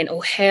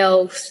 mental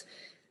health.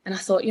 And I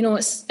thought,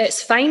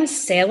 it's fine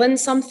selling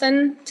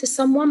something to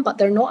someone, but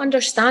they're not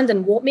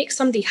understanding what makes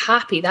somebody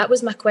happy. That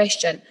was my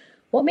question.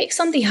 What makes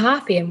somebody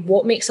happy and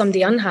what makes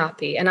somebody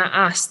unhappy? And I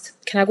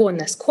asked, can I go on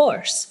this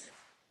course?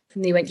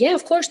 And they went, yeah,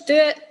 of course, do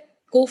it.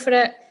 Go for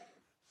it.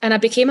 And I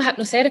became a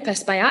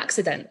hypnotherapist by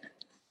accident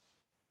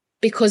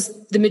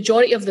because the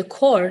majority of the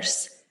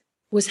course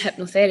was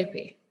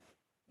hypnotherapy. It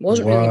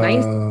wasn't really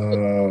mine.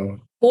 The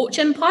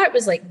coaching part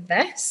was like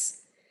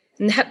this.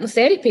 And the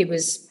hypnotherapy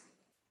was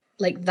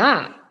like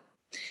that.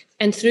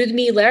 And through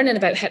me learning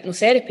about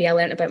hypnotherapy, I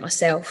learned about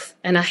myself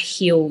and I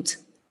healed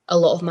a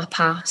lot of my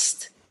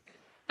past.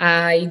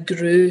 I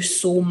grew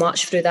so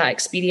much through that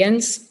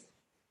experience.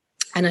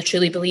 And I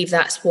truly believe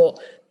that's what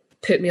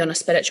put me on a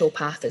spiritual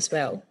path as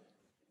well.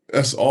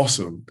 That's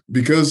awesome,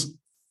 because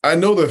I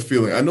know that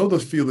feeling. I know the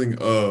feeling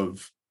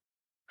of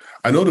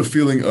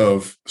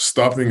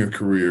stopping a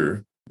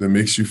career that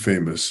makes you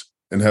famous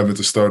and having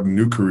to start a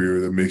new career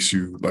that makes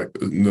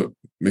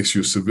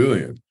you a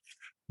civilian.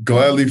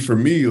 Gladly for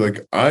me,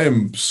 like, I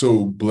am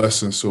so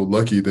blessed and so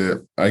lucky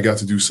that I got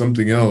to do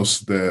something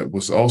else that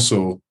was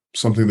also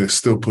something that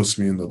still puts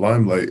me in the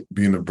limelight,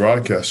 being a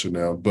broadcaster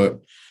now. But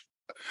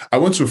I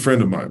went to a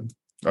friend of mine.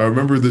 I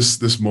remember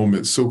this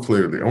moment so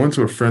clearly. I went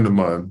to a friend of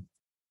mine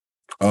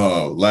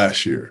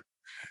last year,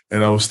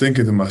 and I was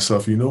thinking to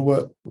myself, you know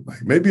what?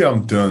 Like, maybe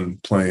I'm done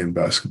playing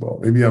basketball.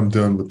 Maybe I'm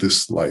done with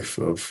this life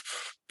of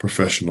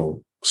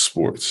professional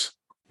sports.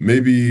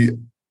 Maybe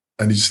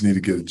I just need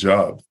to get a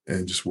job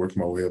and just work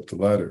my way up the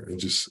ladder,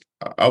 and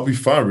I'll be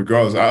fine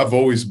regardless. I've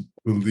always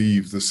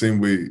believed the same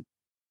way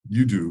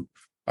you do.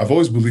 I've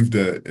always believed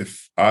that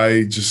if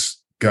I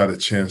just got a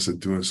chance at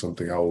doing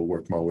something, I will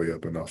work my way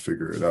up and I'll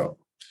figure it out.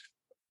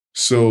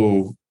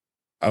 So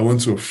I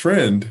went to a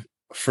friend,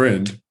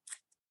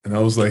 and I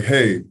was like,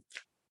 hey,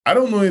 I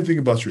don't know anything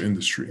about your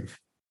industry,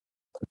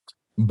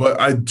 but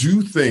I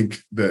do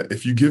think that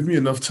if you give me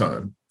enough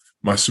time,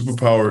 my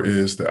superpower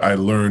is that I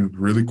learn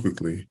really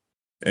quickly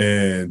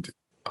and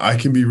I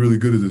can be really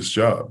good at this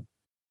job.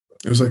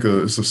 It's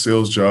a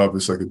sales job.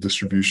 It's like a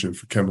distribution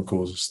for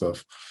chemicals and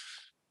stuff.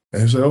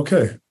 And he's like,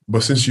 okay,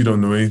 but since you don't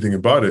know anything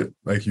about it,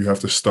 like, you have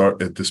to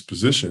start at this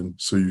position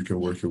so you can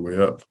work your way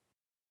up.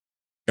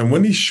 And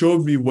when he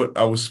showed me what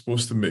I was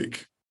supposed to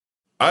make,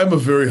 I'm a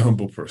very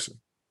humble person.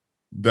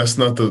 That's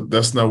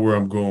not where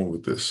I'm going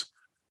with this.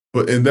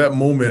 But in that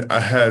moment, I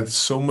had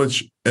so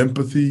much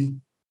empathy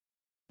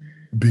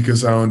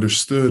because I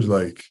understood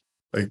like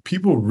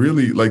people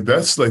really, like,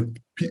 that's like,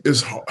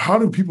 is how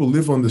do people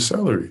live on the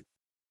salary?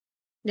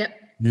 Yep.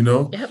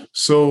 Yep.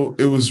 So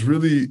it was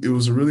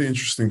a really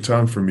interesting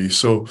time for me.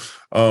 So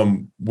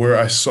where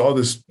I saw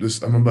this,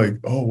 I'm like,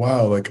 oh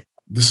wow, like,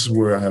 this is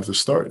where I have to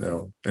start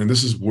now. And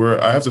this is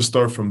where I have to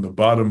start from the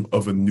bottom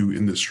of a new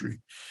industry.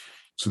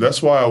 So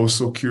that's why I was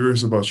so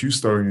curious about you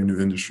starting a new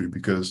industry,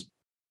 because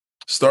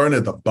starting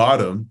at the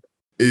bottom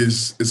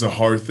is a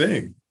hard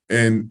thing.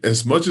 And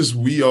as much as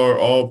we are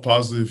all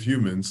positive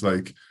humans,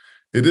 like,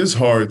 it is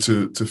hard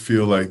to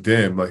feel like,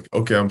 damn, like,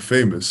 okay, I'm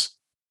famous,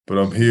 but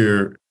I'm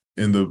here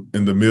in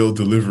the meal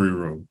delivery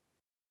room.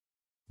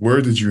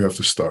 Where did you have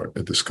to start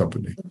at this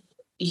company?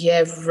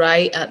 Yeah,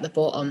 right at the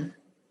bottom.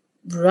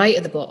 Right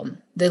at the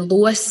bottom. The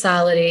lowest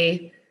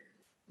salary,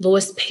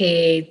 lowest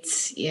paid,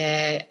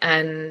 yeah,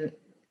 and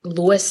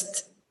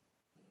lowest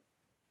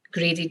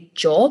graded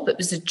job. It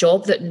was a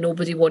job that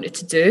nobody wanted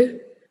to do.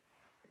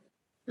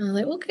 And I'm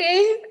like,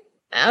 okay,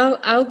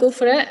 I'll go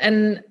for it.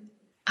 And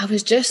I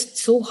was just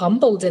so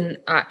humbled and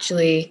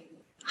actually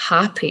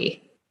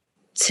happy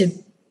to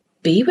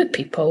be with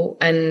people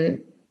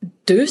and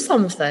do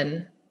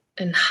something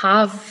and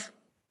have,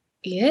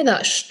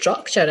 that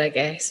structure, I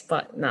guess.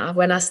 But nah,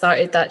 when I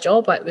started that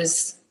job, it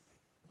was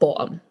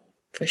bottom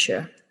for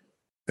sure.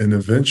 And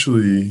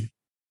eventually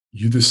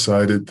you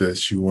decided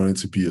that you wanted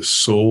to be a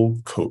soul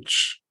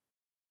coach.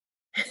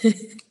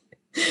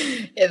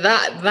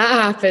 That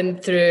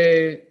happened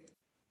through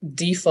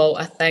default,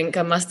 I think.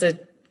 I must have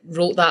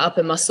wrote that up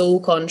in my soul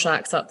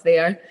contract up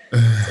there.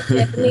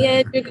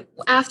 Yeah,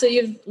 after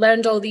you've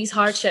learned all these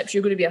hardships,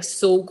 you're going to be a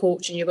soul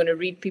coach and you're going to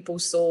read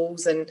people's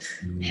souls and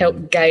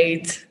help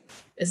guide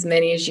as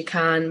many as you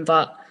can.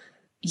 But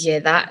yeah,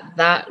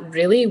 that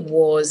really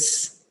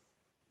was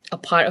a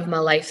part of my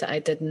life that I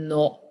did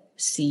not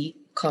see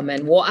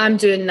coming. What I'm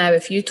doing now,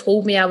 if you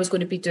told me I was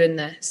going to be doing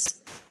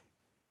this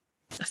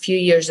a few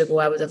years ago,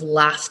 I would have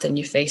laughed in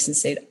your face and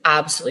said,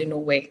 absolutely no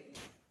way.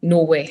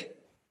 No way.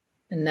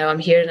 And now I'm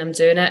here and I'm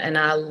doing it, and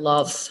I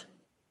love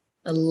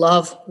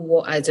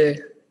what I do.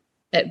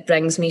 It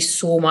brings me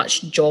so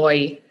much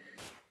joy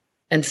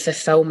and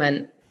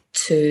fulfillment.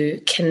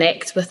 to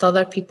connect with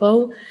other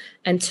people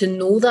and to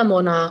know them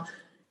on a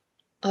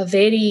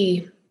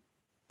very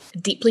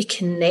deeply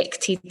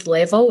connected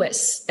level.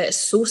 It's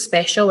so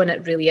special, and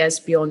it really is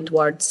beyond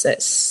words.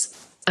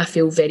 I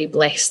feel very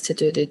blessed to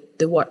do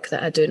the work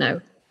that I do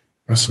now.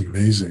 That's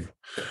amazing.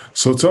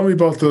 So tell me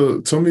about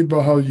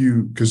how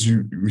because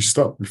we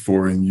stopped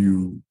before and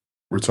you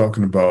were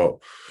talking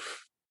about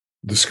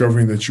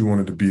discovering that you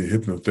wanted to be a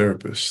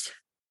hypnotherapist.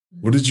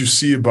 What did you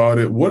see about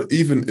it? What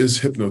even is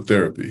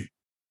hypnotherapy?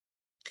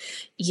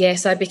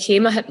 Yes, I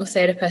became a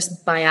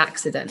hypnotherapist by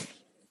accident.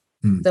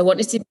 I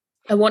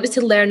wanted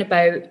to learn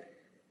about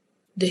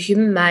the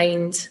human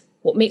mind,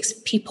 what makes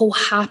people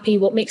happy,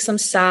 what makes them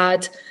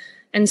sad.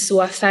 And so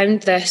I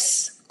found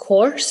this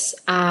course,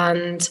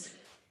 and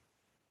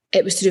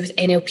it was to do with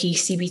NLP,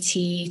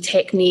 CBT,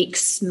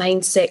 techniques,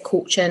 mindset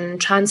coaching,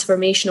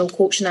 transformational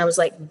coaching. I was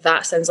like,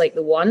 that sounds like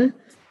the one.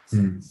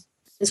 And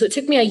so it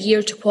took me a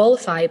year to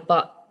qualify,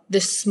 but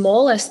the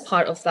smallest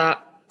part of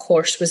that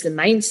course was the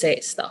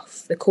mindset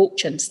stuff, the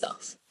coaching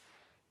stuff.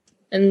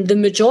 And the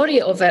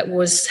majority of it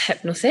was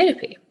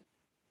hypnotherapy.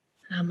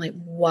 And I'm like,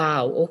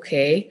 wow,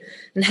 okay.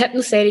 And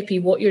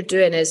hypnotherapy, what you're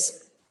doing is,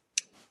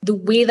 the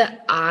way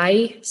that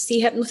I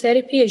see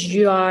hypnotherapy is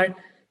you are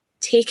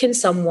taking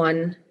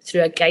someone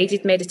through a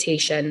guided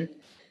meditation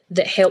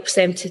that helps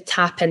them to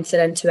tap into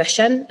their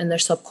intuition and their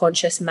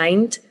subconscious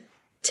mind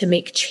to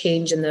make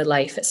change in their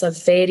life. It's a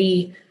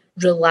very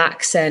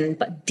relaxing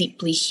but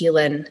deeply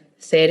healing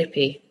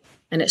therapy,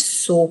 and it's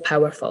so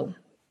powerful.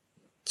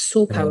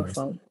 So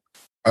powerful.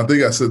 I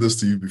think I said this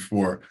to you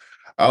before.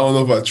 I don't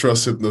know if I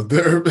trust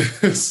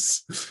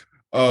hypnotherapists.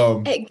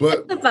 It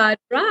gets a bad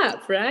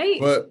rap, right?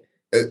 But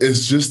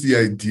it's just the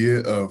idea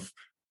of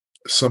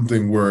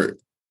something where,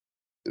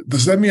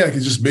 does that mean I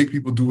can just make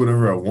people do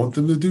whatever I want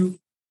them to do?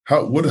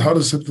 How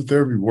does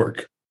hypnotherapy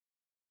work?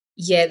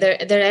 Yeah,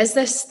 there is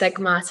this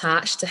stigma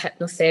attached to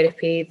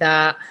hypnotherapy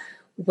that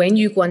when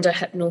you go under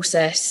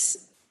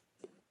hypnosis,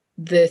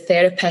 the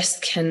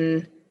therapist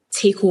can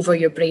take over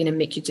your brain and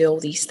make you do all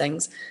these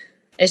things.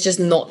 It's just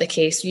not the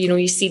case. You know,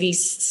 you see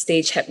these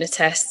stage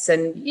hypnotists,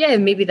 and yeah,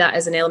 maybe that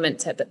is an element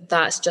to it, but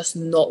that's just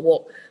not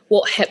what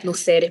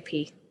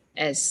hypnotherapy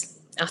is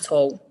at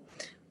all.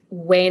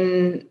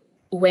 When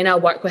I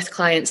work with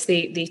clients,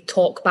 they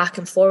talk back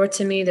and forward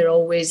to me. They're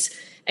always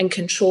in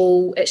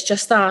control. It's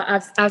just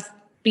that I've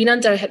been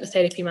under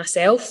hypnotherapy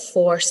myself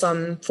for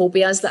some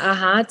phobias that I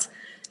had,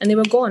 and they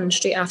were gone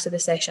straight after the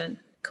session,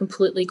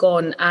 completely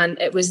gone. And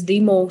it was the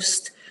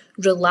most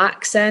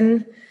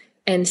relaxing,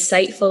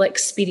 insightful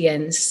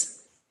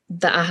experience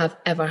that I have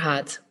ever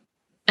had.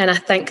 And I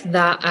think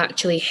that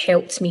actually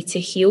helped me to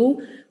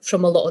heal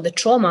from a lot of the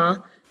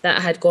trauma that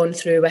I had gone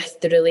through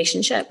with the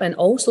relationship and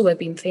also with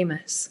being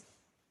famous.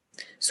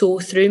 So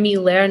through me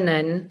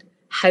learning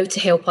how to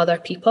help other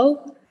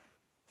people,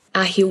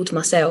 I healed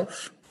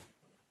myself.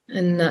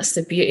 And that's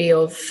the beauty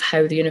of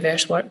how the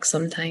universe works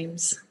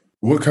sometimes.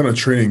 What kind of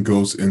training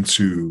goes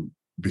into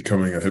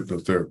becoming a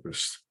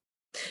hypnotherapist?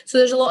 So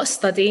there's a lot of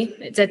study.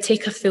 It did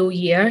take a full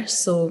year.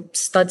 So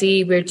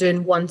study, we're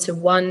doing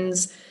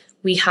one-to-ones.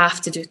 We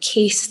have to do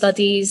case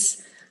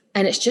studies.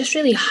 And it's just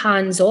really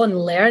hands-on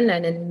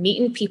learning and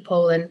meeting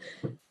people and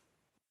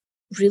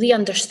really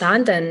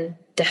understanding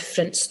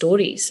different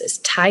stories. It's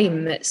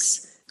time,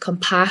 it's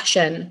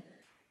compassion,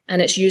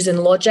 and it's using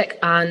logic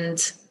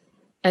and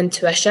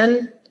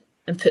intuition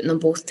and putting them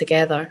both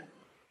together.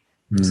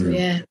 So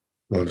yeah.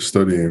 A lot of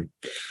studying.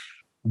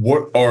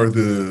 What are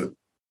the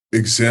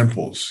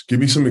examples? Give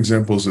me some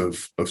examples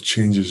of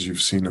changes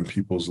you've seen in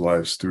people's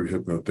lives through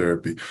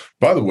hypnotherapy.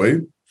 By the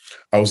way,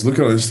 I was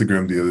looking on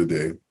Instagram the other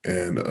day,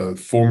 and a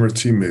former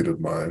teammate of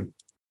mine,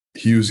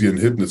 he was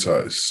getting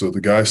hypnotized. So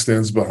the guy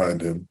stands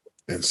behind him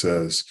and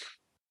says,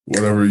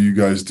 whatever you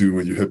guys do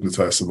when you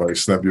hypnotize somebody,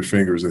 snap your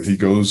fingers. And he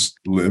goes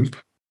limp.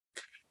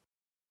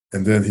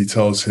 And then he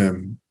tells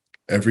him,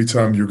 every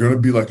time you're going to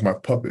be like my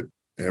puppet.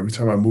 And every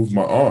time I move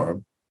my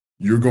arm,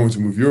 you're going to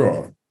move your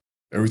arm.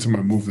 Every time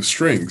I move the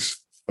strings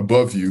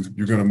above you,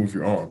 you're going to move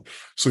your arm.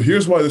 So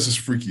here's why this is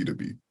freaky to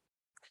me.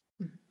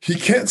 He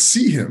can't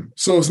see him.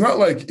 So it's not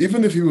like,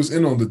 even if he was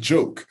in on the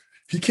joke,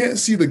 he can't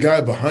see the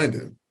guy behind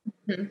him.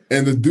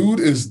 And the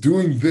dude is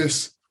doing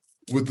this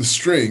with the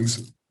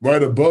strings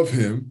right above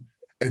him,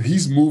 and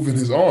he's moving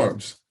his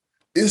arms.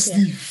 It's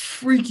the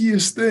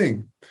freakiest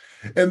thing.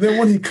 And then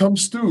when he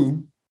comes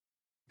through,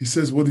 he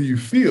says, what do you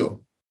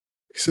feel?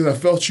 He said, I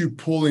felt you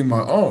pulling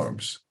my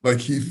arms. Like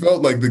he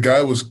felt like the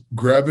guy was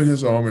grabbing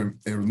his arm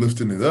and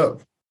lifting it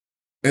up.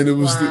 And it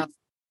was,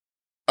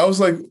 I was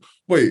like,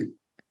 wait,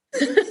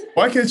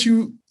 why can't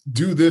you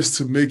do this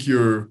to make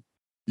your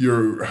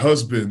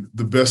husband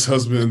the best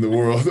husband in the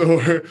world,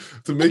 or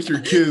to make your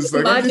kids,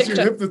 like, why can't you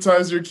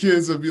hypnotize your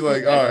kids and be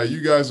like, all right,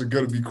 you guys are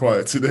going to be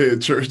quiet today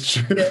at church?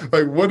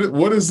 Like,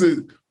 what is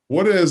it?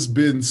 What has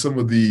been some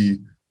of the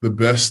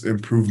best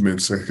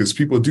improvements? Because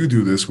people do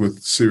this with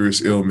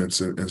serious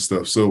ailments and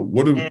stuff. So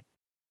what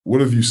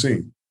have you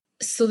seen?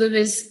 So there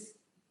was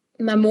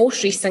my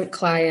most recent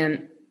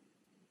client,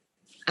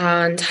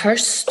 and her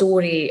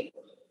story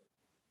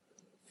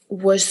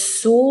was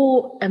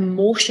so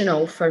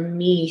emotional for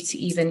me to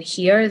even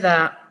hear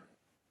that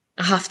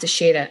I have to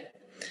share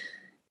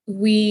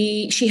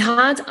it. She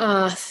had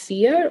a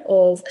fear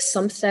of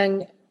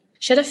something.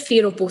 She had a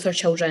fear of both her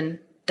children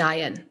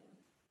dying.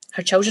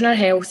 Her children are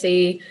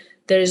healthy.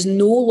 There is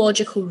no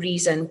logical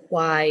reason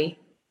why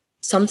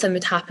something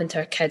would happen to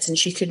her kids, and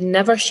she could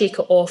never shake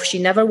it off. She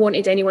never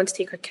wanted anyone to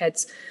take her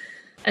kids.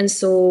 And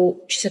so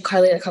she said,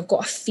 Carly, I've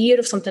got a fear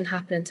of something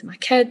happening to my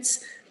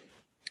kids.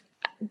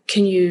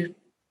 Can you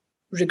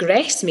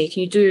regress me?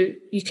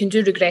 You can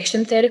do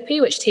regression therapy,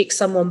 which takes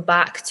someone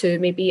back to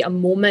maybe a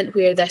moment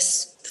where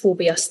this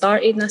phobia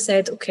started. And I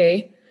said,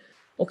 okay.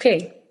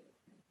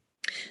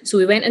 So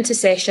we went into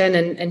session,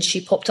 and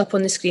she popped up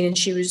on the screen, and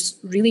she was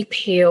really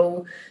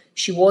pale.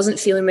 She wasn't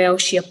feeling well.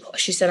 She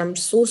said, I'm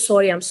so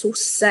sorry, I'm so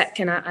sick,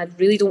 and I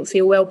really don't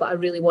feel well, but I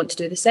really want to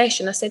do the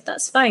session. I said,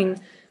 that's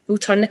fine. We'll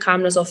turn the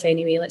cameras off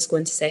anyway. Let's go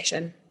into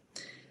session.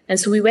 And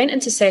so we went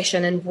into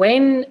session, and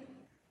when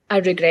I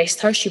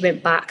regressed her, she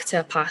went back to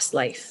a past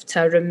life,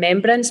 to a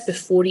remembrance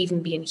before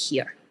even being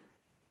here.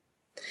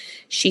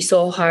 She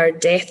saw her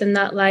death in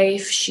that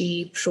life.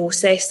 She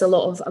processed a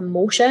lot of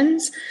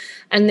emotions.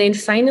 And then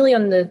finally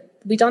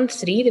we done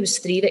 3, there was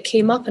 3 that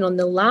came up. And on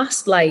the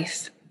last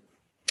life,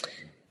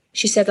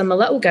 she said, I'm a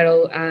little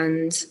girl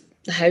and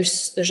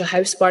there's a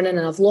house burning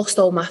and I've lost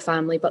all my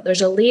family, but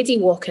there's a lady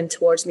walking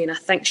towards me and I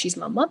think she's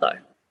my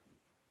mother.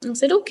 And I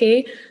said,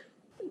 okay,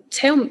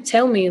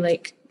 tell me,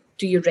 like,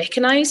 do you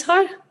recognise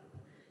her?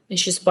 And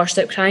she just burst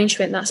out crying. She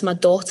went, that's my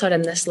daughter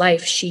in this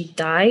life. She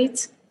died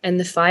in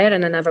the fire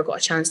and I never got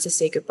a chance to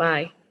say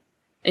goodbye.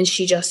 And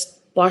she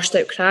just burst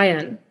out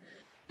crying.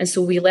 And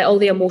so we let all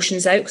the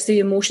emotions out, because the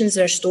emotions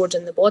are stored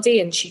in the body,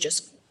 and she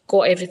just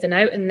got everything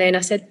out. And then I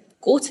said,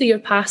 go to your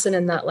passing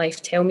in that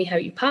life. Tell me how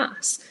you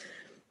pass.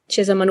 She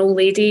says, I'm an old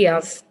lady.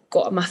 I've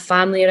got my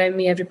family around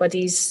me.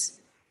 Everybody's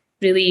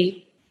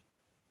really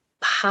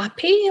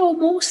happy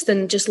almost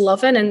and just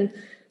loving. And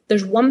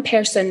there's one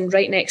person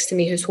right next to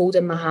me who's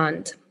holding my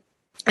hand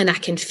and I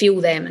can feel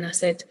them. And I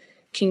said,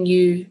 can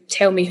you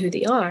tell me who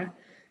they are?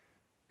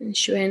 And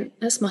she went,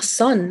 that's my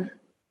son.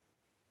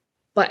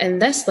 But in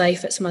this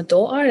life, it's my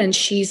daughter, and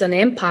she's an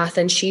empath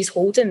and she's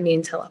holding me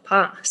until I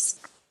pass.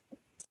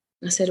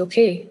 And I said,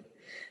 okay.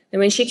 And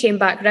when she came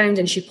back round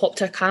and she popped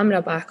her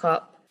camera back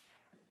up,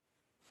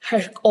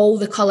 all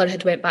the colour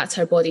had went back to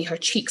her body. Her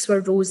cheeks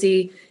were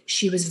rosy.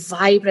 She was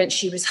vibrant.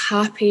 She was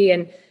happy.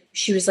 And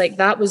she was like,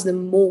 that was the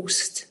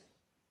most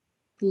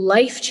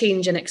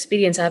life-changing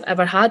experience I've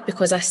ever had,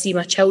 because I see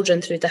my children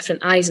through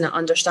different eyes and I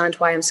understand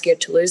why I'm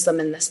scared to lose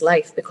them in this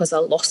life, because I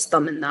lost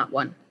them in that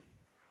one.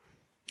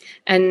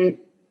 And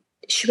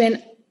she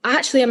went,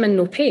 actually, I'm in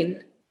no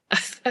pain. I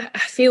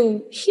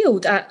feel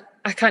healed.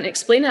 I can't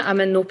explain it. I'm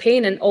in no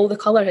pain. And all the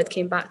colour had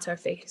came back to her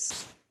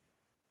face.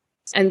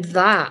 And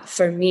that,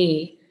 for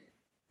me,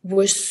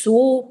 was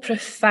so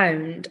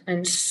profound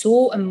and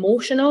so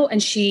emotional.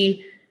 And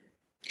she's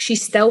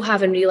still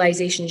having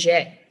realizations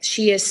yet.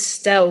 She is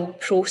still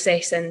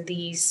processing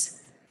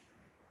these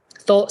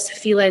thoughts,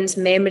 feelings,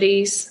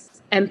 memories,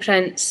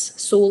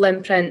 imprints, soul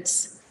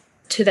imprints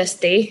to this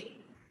day.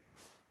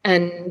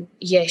 And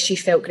yeah, she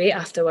felt great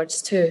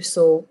afterwards too.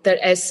 So there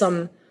is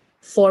some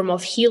form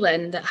of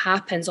healing that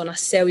happens on a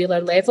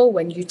cellular level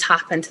when you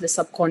tap into the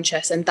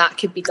subconscious, and that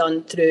could be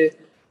done through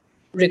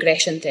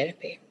regression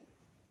therapy.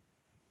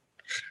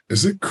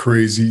 Is it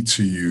crazy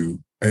to you,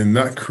 and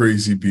not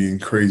crazy being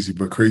crazy,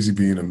 but crazy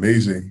being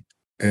amazing?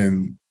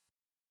 And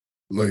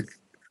like,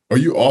 are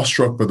you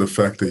awestruck by the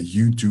fact that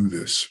you do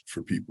this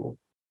for people?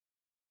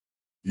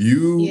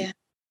 You,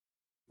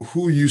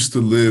 who used to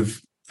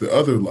live the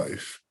other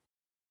life,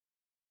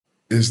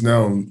 is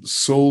now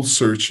soul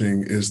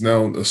searching, is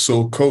now a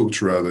soul coach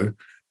rather,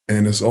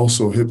 and is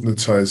also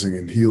hypnotizing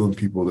and healing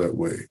people that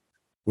way.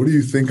 What do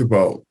you think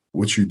about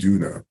what you do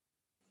now?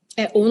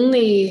 It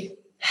only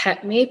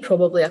hit me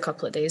probably a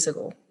couple of days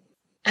ago.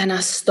 And I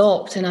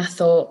stopped and I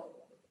thought,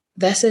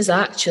 this is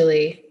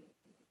actually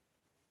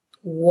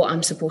what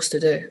I'm supposed to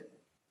do.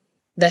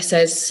 This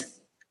is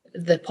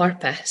the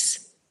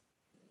purpose.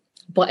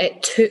 But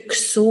it took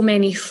so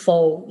many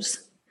falls,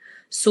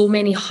 so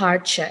many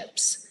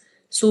hardships,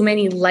 so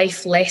many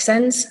life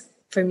lessons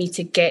for me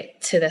to get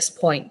to this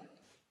point.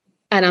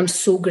 And I'm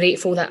so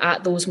grateful that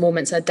at those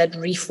moments I did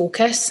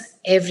refocus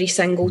every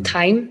single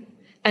time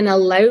and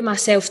allow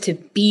myself to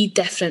be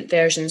different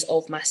versions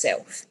of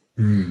myself.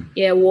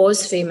 Yeah, I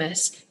was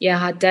famous.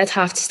 Yeah, I did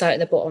have to start at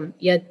the bottom.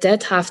 Yeah, I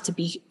did have to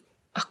be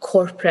a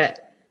corporate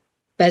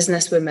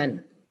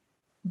businesswoman.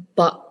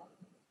 But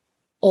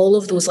all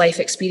of those life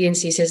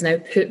experiences has now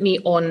put me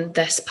on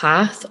this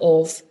path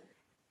of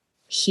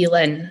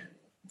healing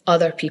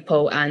other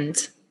people,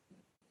 and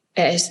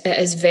it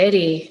is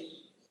very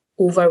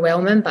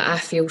overwhelming, but I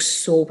feel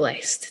so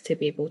blessed to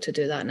be able to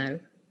do that now.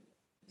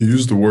 You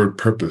used the word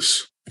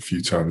purpose a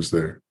few times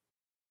there.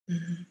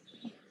 Mm-hmm.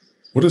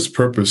 What does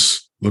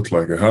purpose look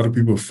like, and how do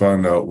people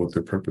find out what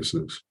their purpose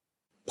is?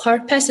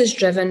 Purpose is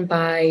driven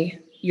by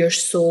your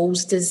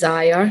soul's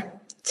desire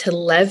to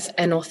live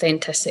in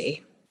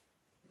authenticity.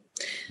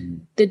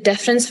 The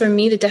difference for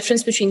me, the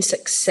difference between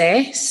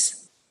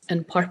success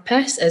and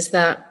purpose is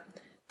that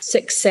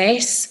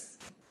success,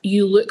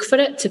 you look for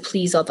it to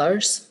please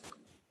others,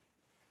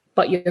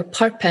 but your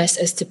purpose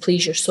is to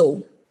please your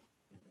soul.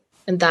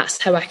 And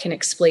that's how I can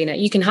explain it.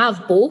 You can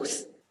have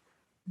both,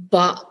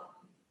 but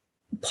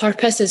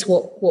purpose is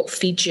what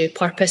feeds you.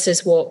 Purpose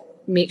is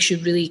what makes you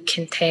really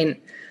content.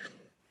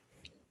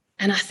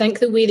 And I think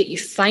the way that you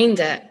find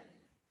it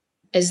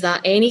is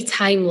that any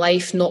time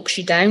life knocks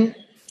you down,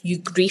 you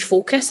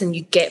refocus and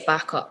you get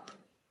back up.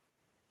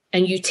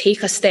 And you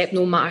take a step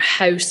no matter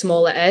how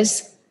small it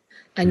is,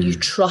 and you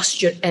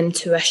trust your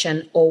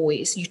intuition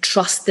always. You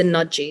trust the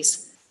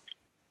nudges.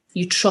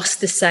 You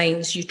trust the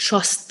signs. You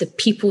trust the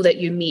people that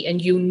you meet,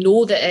 and you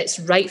know that it's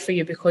right for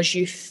you because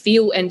you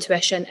feel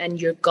intuition in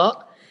your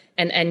gut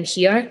and in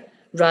here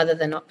rather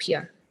than up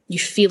here. You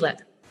feel it.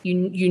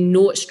 You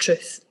know it's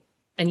truth,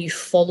 and you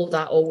follow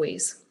that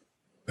always.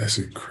 That's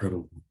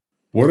incredible.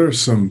 What are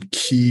some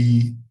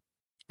key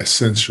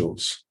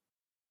essentials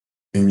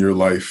in your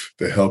life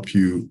that help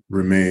you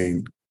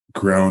remain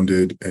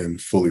grounded and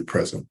fully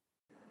present?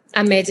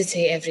 I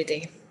meditate every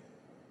day.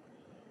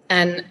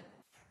 And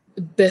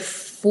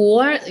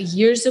before,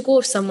 years ago,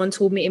 if someone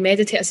told me to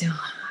meditate, I said,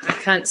 I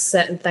can't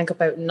sit and think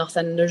about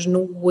nothing. There's no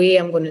way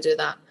I'm going to do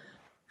that.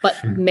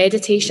 But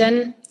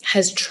meditation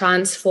has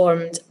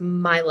transformed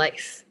my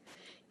life.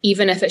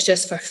 Even if it's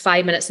just for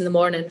 5 minutes in the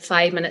morning,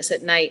 5 minutes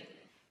at night,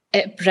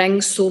 it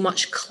brings so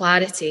much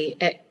clarity.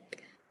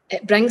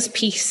 It brings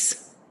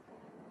peace.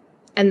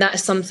 And that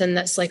is something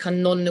that's like a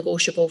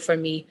non-negotiable for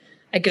me.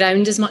 I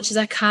ground as much as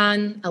I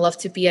can. I love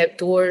to be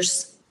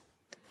outdoors.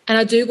 And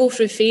I do go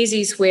through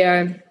phases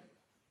where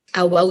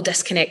I will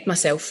disconnect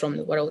myself from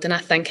the world. And I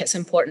think it's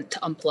important to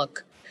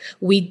unplug.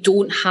 We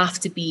don't have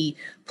to be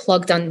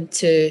plugged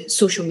into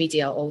social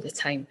media all the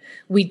time.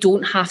 We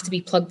don't have to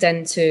be plugged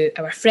into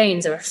our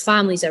friends, our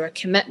families, our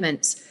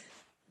commitments.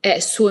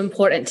 It's so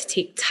important to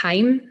take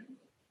time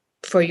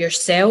for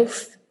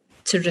yourself,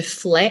 to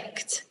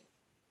reflect,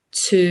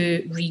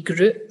 to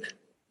regroup,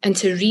 and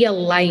to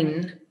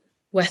realign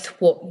with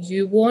what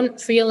you want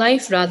for your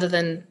life rather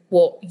than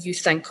what you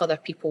think other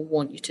people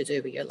want you to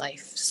do with your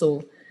life.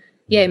 So,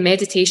 yeah,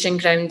 meditation,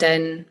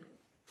 grounding,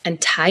 and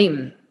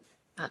time.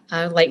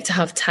 I like to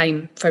have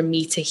time for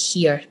me to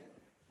hear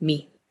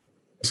me.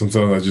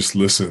 Sometimes I just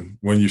listen.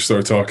 When you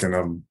start talking,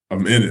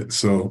 I'm in it.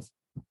 So,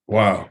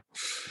 wow.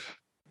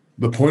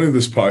 The point of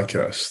this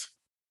podcast,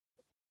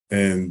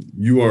 and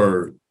you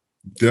are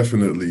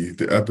definitely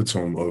the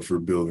epitome of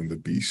rebuilding the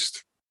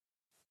beast.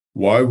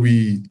 Why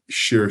we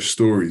share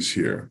stories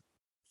here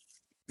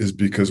is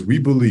because we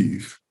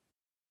believe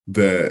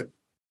that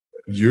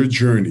your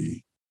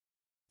journey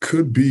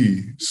could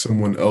be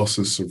someone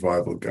else's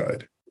survival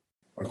guide.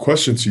 My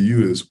question to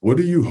you is, what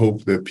do you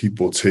hope that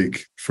people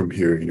take from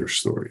hearing your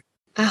story?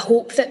 I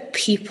hope that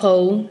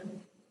people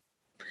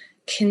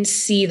can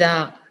see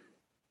that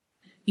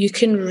you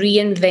can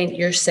reinvent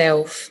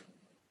yourself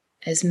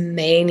as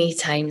many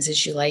times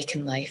as you like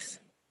in life.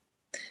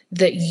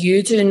 That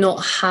you do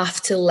not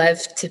have to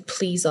live to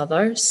please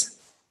others.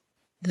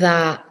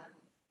 That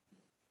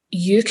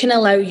you can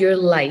allow your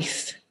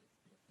life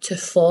to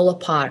fall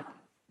apart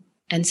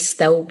and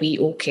still be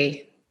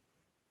okay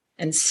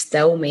and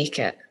still make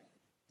it.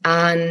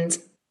 And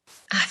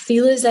I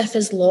feel as if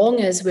as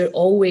long as we're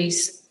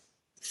always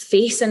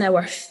facing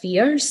our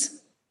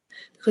fears,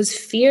 because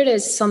fear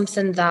is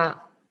something that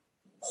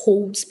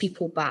holds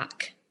people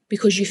back,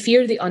 because you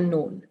fear the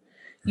unknown.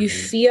 You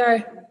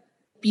fear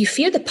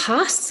the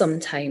past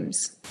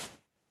sometimes.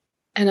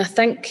 And I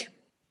think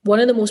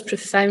one of the most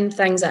profound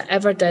things I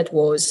ever did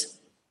was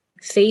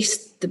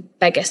face the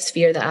biggest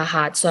fear that I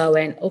had. So I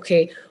went,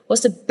 okay,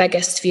 what's the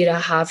biggest fear I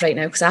have right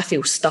now? Because I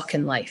feel stuck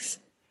in life.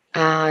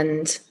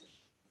 And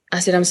I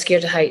said, I'm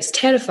scared of heights,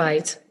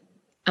 terrified.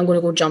 I'm going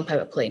to go jump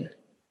out a plane.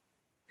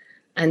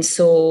 And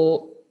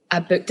so I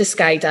booked a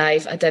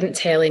skydive. I didn't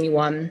tell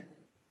anyone.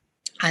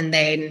 And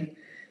then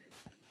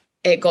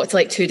it got to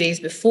like 2 days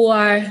before.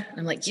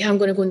 I'm like, yeah, I'm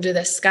going to go and do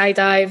this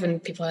skydive.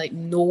 And people are like,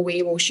 no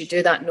way will she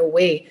do that? No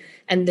way.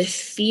 And the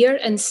fear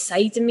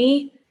inside of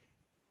me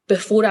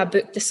before I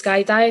booked the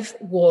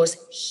skydive was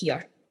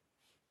here.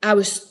 I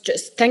was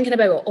just thinking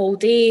about it all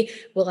day.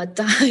 Will I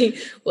die?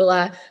 Will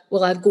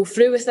I go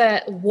through with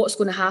it? What's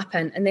going to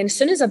happen? And then as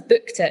soon as I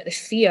booked it, the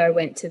fear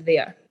went to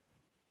there.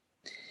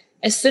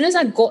 As soon as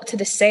I got to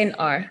the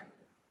centre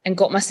and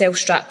got myself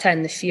strapped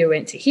in, the fear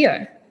went to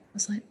here. I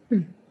was like,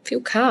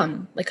 feel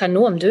calm. Like I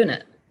know I'm doing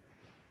it.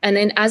 And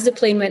then as the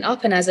plane went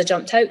up and as I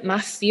jumped out, my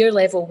fear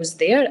level was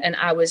there and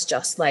I was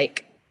just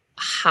like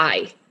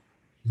high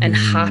and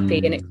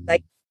happy and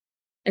excited.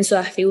 And so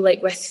I feel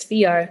like with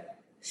fear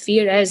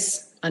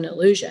is an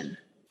illusion.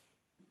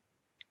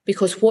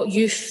 Because what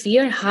you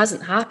fear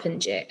hasn't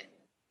happened yet.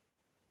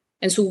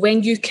 And so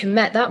when you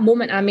commit, that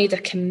moment I made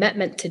a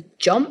commitment to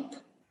jump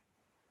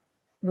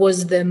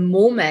was the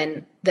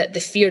moment that the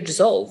fear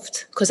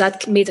dissolved, because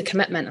I'd made a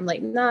commitment. I'm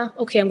like, nah,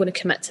 okay, I'm going to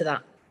commit to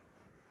that.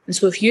 And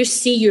so if you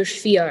see your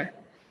fear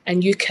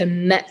and you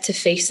commit to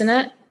facing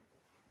it,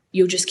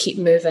 you'll just keep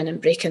moving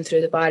and breaking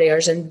through the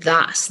barriers. And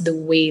that's the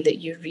way that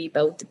you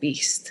rebuild the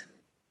beast.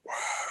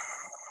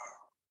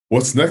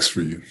 What's next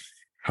for you?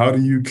 How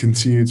do you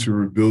continue to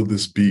rebuild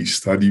this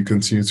beast? How do you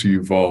continue to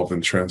evolve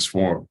and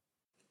transform?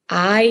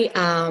 I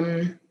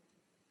am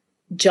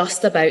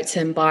just about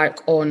to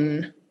embark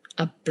on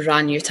a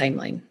brand new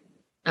timeline.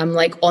 I'm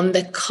like on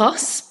the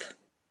cusp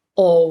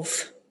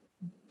of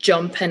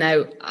jumping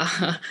out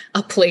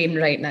a plane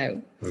right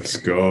now. Let's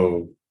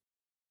go.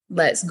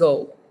 Let's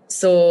go.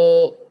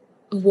 So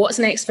what's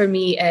next for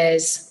me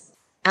is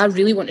I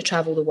really want to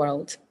travel the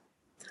world.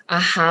 I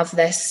have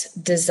this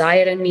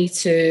desire in me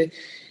to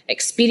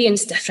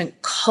experience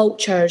different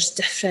cultures,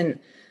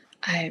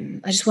 I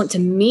just want to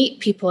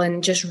meet people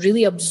and just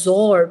really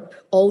absorb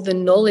all the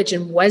knowledge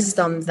and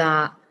wisdom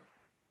that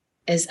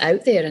is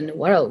out there in the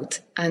world.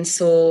 And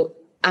so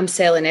I'm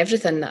selling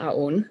everything that I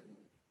own.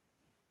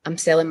 I'm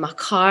selling my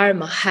car,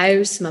 my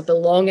house, my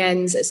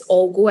belongings. It's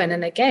all going.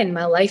 And again,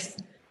 my life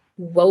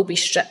will be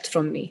stripped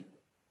from me.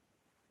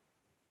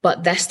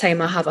 But this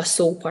time I have a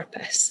soul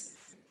purpose.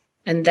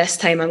 And this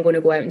time I'm going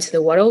to go out into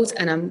the world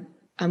and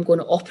I'm going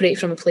to operate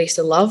from a place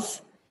of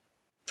love,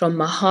 from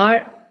my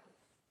heart.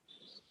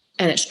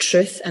 And it's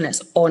truth and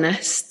it's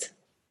honest.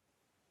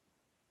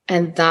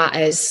 And that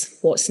is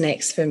what's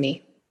next for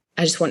me.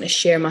 I just want to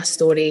share my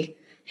story,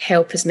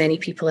 help as many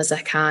people as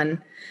I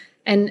can,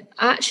 and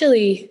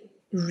actually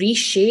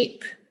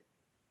reshape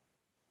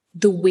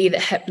the way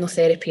that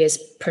hypnotherapy is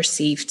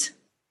perceived,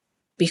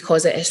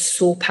 because it is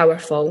so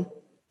powerful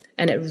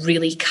and it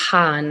really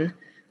can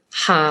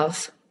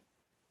have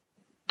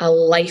a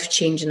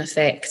life-changing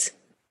effect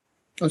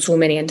on so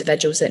many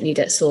individuals that need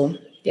it. So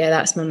yeah,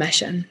 that's my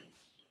mission.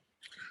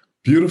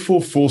 Beautiful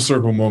full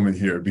circle moment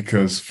here,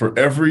 because for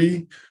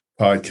every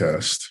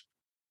podcast,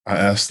 I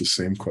ask the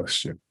same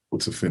question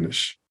to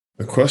finish.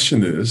 The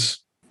question is,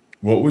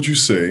 what would you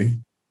say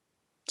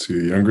to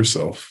your younger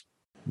self,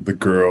 the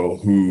girl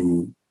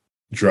who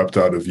dropped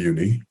out of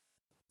uni,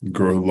 the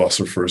girl who lost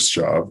her first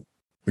job,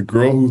 the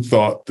girl who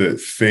thought that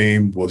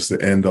fame was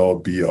the end all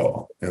be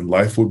all and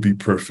life would be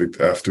perfect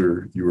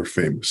after you were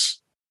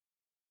famous?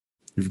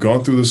 You've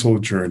gone through this whole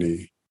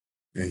journey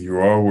and you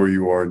are where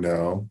you are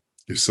now.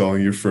 You're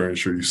selling your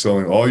furniture, you're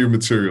selling all your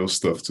material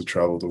stuff to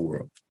travel the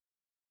world.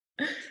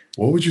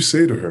 What would you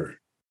say to her?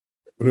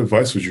 What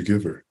advice would you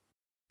give her?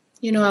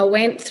 You know, I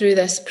went through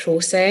this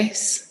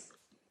process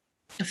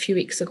a few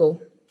weeks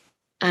ago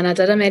and I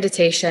did a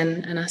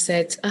meditation and I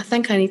said, I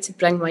think I need to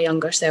bring my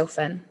younger self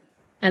in.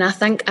 And I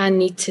think I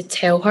need to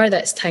tell her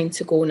that it's time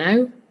to go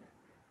now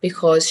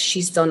because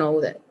she's done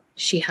all that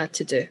she had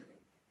to do.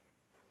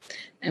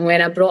 And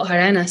when I brought her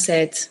in, I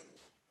said,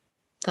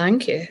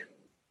 thank you.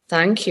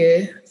 Thank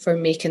you for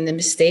making the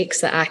mistakes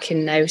that I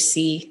can now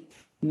see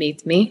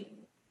made me.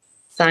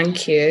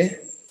 Thank you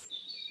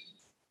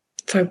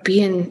for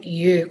being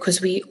you,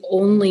 because we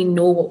only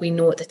know what we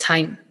know at the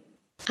time.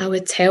 I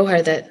would tell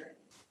her that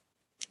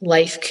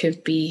life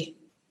could be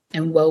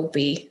and will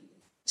be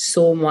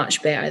so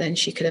much better than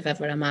she could have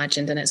ever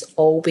imagined. And it's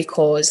all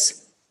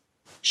because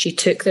she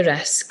took the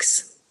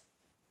risks.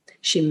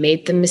 She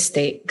made the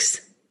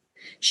mistakes.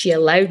 She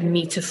allowed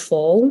me to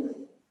fall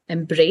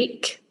and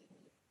break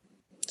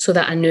so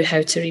that I knew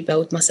how to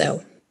rebuild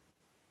myself.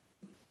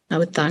 I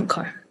would thank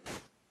her.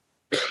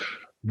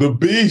 The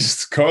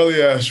Beast,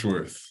 Carly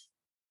Ashworth.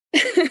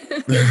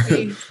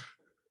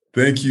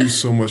 Thank you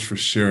so much for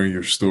sharing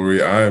your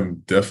story. I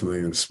am definitely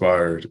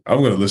inspired. I'm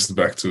going to listen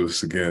back to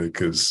this again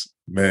because,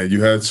 man,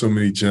 you had so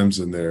many gems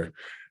in there.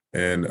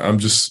 And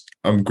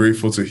I'm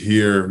grateful to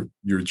hear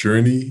your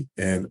journey.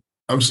 And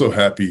I'm so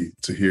happy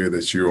to hear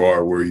that you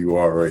are where you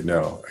are right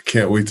now. I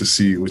can't wait to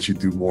see what you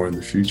do more in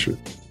the future.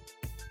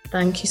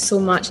 Thank you so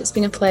much. It's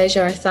been a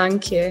pleasure.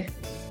 Thank you.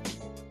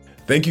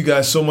 Thank you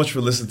guys so much for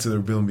listening to the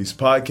Rebuilding Beast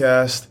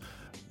podcast.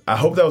 I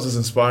hope that was as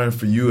inspiring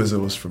for you as it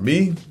was for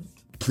me.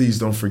 Please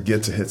don't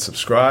forget to hit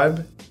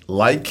subscribe,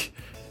 like,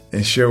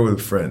 and share with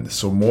a friend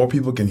so more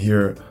people can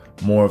hear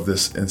more of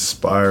this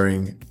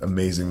inspiring,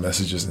 amazing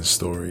messages and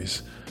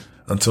stories.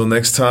 Until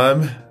next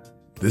time,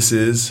 this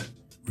is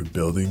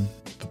Rebuilding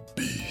the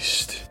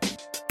Beast.